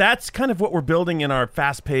 Well, that's kind of what we're building in our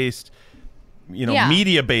fast-paced, Yeah.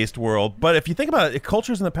 media-based world. But if you think about it,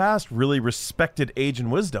 cultures in the past really respected age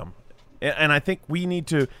and wisdom. And I think we need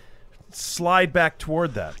to slide back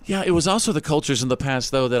toward that. Yeah, it was also the cultures in the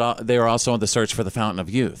past, though, that they were also on the search for the fountain of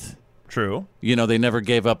youth. True. They never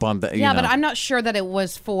gave up on that. but I'm not sure that it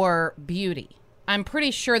was for beauty. I'm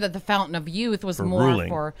pretty sure that the fountain of youth was For more ruling.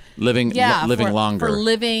 for Living longer. for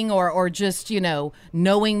living, or just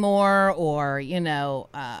knowing more, or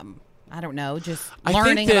I don't know, just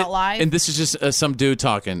learning about life. And this is just some dude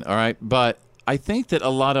talking, all right? But I think that a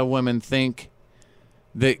lot of women think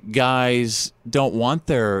that guys don't want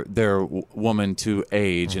their woman to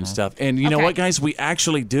age and stuff. And you know Okay. what, guys? We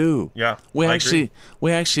actually do. Yeah, We I actually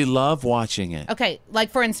agree. love watching it. Okay,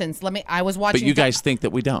 like for instance, I was watching. But you guys think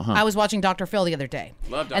that we don't, huh? I was watching Dr. Phil the other day.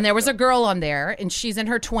 Love Dr. And there was a girl on there, and she's in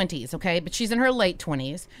her 20s, okay? But she's in her late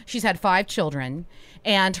 20s. She's had 5 children,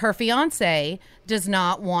 and her fiance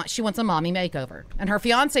she wants a mommy makeover. And her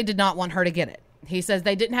fiance did not want her to get it. He says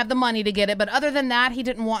they didn't have the money to get it, but other than that, he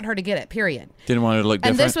didn't want her to get it, period. Didn't want her to look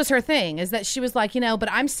And different. this was her thing, is that she was like,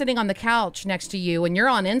 but I'm sitting on the couch next to you, and you're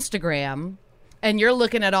on Instagram, and you're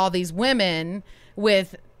looking at all these women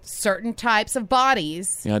with certain types of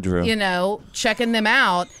bodies. Yeah, Drew. Checking them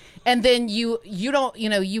out. And then you don't,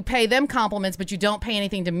 you pay them compliments, but you don't pay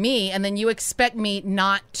anything to me. And then you expect me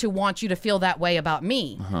not to want you to feel that way about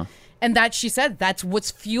me. Uh-huh. And she said, that's what's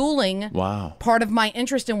fueling part of my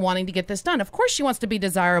interest in wanting to get this done. Of course, she wants to be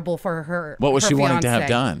desirable for her. What was her she wanting to have fiancé.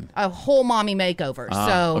 done? A whole mommy makeover.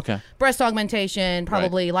 Okay. Breast augmentation,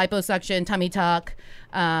 probably liposuction, tummy tuck,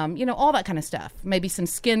 all that kind of stuff. Maybe some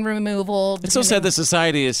skin removal. It's so sad that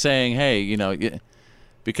society is saying, hey,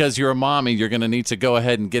 because you're a mommy, you're going to need to go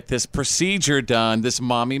ahead and get this procedure done, this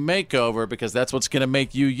mommy makeover, because that's what's going to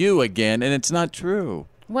make you you again. And it's not true.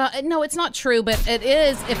 Well, no, it's not true, but it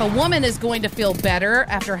is. If a woman is going to feel better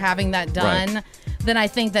after having that done, then I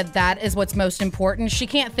think that is what's most important. She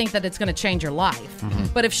can't think that it's going to change her life. Mm-hmm.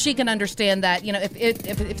 But if she can understand that,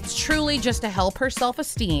 if it's truly just to help her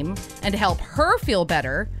self-esteem and to help her feel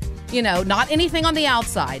better, not anything on the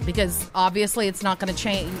outside, because obviously it's not going to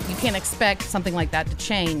change. You can't expect something like that to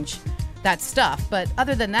change that stuff. But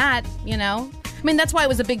other than that, that's why it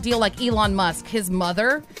was a big deal. Like Elon Musk, his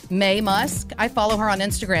mother, May Musk, I follow her on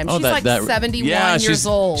Instagram. She's 71 years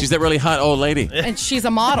old. She's that really hot old lady. And she's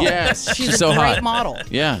a model. Yes, she's a so great hot. model.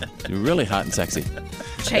 Yeah, really hot and sexy.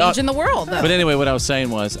 Changing the world, though. But anyway, what I was saying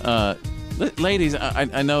was, ladies,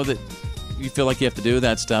 I know that you feel like you have to do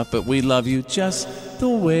that stuff, but we love you just the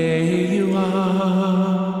way you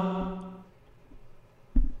are.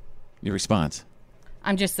 Your response?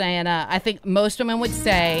 I'm just saying, I think most women would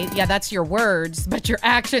say, yeah, that's your words, but your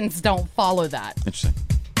actions don't follow that. Interesting.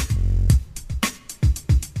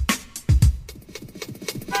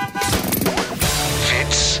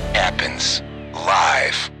 Fitz happens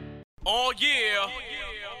live. Oh, yeah.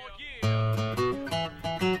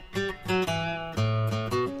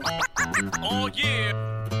 Oh, yeah.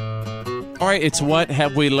 All right, it's What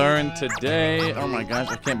Have We Learned Today? Oh, my gosh,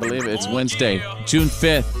 I can't believe it. It's Wednesday, June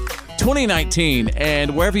 5th, 2019.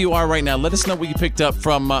 And wherever you are right now, let us know what you picked up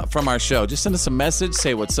from our show. Just send us a message,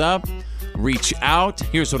 say what's up, reach out.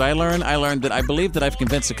 Here's what I learned. I learned that I believe that I've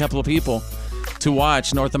convinced a couple of people to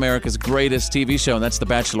watch North America's greatest TV show, and that's The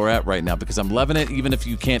Bachelorette right now, because I'm loving it. Even if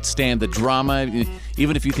you can't stand the drama,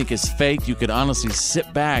 even if you think it's fake, you could honestly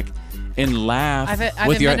sit back and laugh.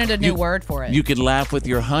 I've invented a new word for it. You could laugh with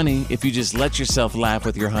your honey if you just let yourself laugh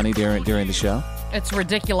with your honey during the show. It's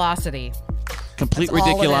ridiculosity. Complete That's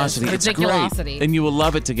all it ridiculosity. is. It's Ridiculosity. great. And you will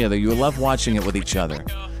love it together. You will love watching it with each other.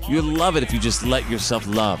 You'll love it if you just let yourself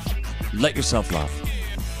love. Let yourself love.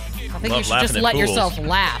 I think you should just let yourself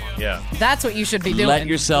laugh. Yeah. That's what you should be doing. Let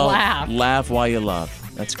yourself laugh while you love.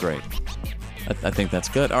 That's great. I think that's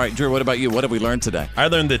good. All right, Drew, what about you? What have we learned today? I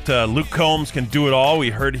learned that Luke Combs can do it all. We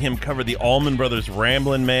heard him cover the Allman Brothers'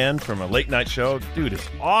 Ramblin' Man from a late night show. Dude, it's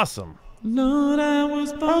awesome. Lord, I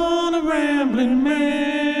was born a rambling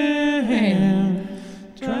man.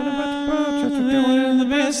 Trying to do the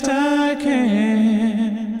best I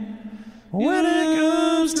can. When it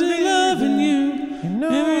comes to loving you,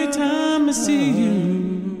 every time I see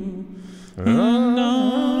you, I'm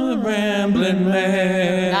a rambling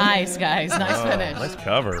man. Nice, guys. Nice finish. Nice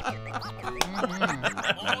cover.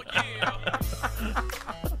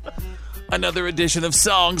 Another edition of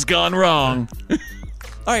Songs Gone Wrong.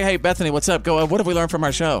 All right, hey, Bethany, what's up? What have we learned from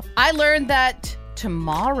our show? I learned that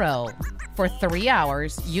tomorrow, for 3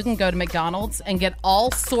 hours, you can go to McDonald's and get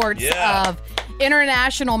all sorts of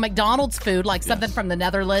international McDonald's food, like something from the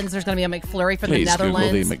Netherlands. There's going to be a McFlurry from the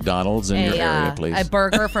Netherlands. Please Google the McDonald's in your area, please. A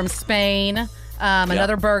burger from Spain.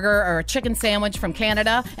 Another burger or a chicken sandwich from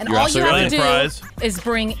Canada. And You're all you have to absolutely do is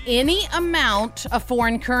bring any amount of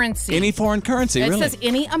foreign currency. Any foreign currency, It really? says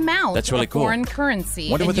any amount That's really of cool. foreign currency.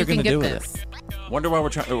 Wonder what and they're you going to can do get with this. it. Wonder why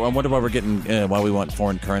we're getting why we want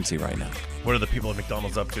foreign currency right now. What are the people at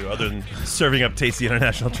McDonald's up to other than serving up tasty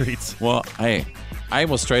international treats? Well, hey, I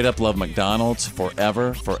will straight up love McDonald's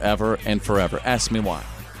forever, forever, and forever. Ask me why.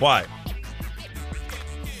 Why?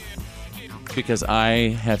 Because I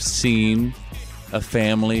have seen a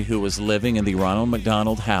family who was living in the Ronald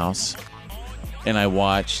McDonald House, and I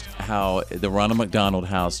watched how the Ronald McDonald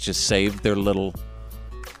House just saved their little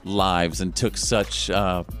lives and took such,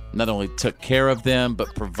 not only took care of them,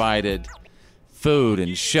 but provided food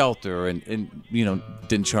and shelter and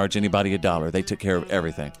didn't charge anybody $1. They took care of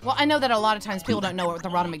everything. Well, I know that a lot of times people don't know what the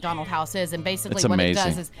Ronald McDonald House is, and basically It's what it amazing.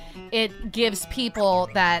 does is it gives people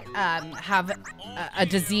that have a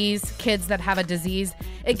disease, kids that have a disease,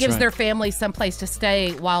 it gives right. their families someplace to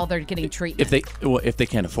stay while they're getting treatment. If they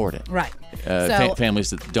can't afford it. Right. Families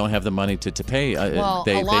that don't have the money to pay.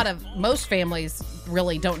 Most families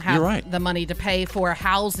really don't have You're right. the money to pay for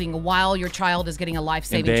housing while your child is getting a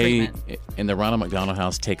life-saving treatment. And the Ronald McDonald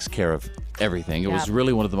House takes care of everything. It was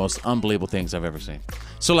really one of the most unbelievable things I've ever seen.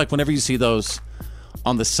 So, like, whenever you see those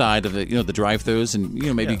on the side of the drive-thrus, and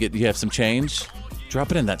maybe you have some change,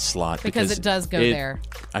 drop it in that slot because it does go there.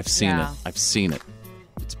 I've seen it. I've seen it.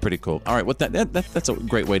 It's pretty cool. All right, that's a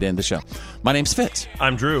great way to end the show. My name's Fitz.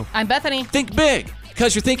 I'm Drew. I'm Bethany. Think big,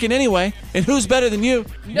 because you're thinking anyway. And who's better than you?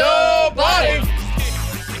 Nobody!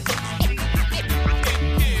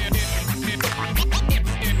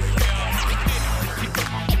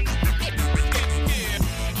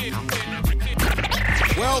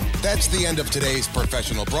 Well, that's the end of today's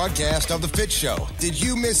professional broadcast of The Fitz Show. Did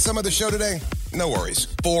you miss some of the show today? No worries.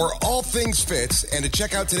 For all things Fitz and to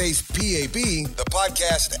check out today's PAB, the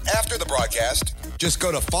podcast after the broadcast, just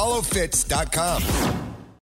go to followfitz.com.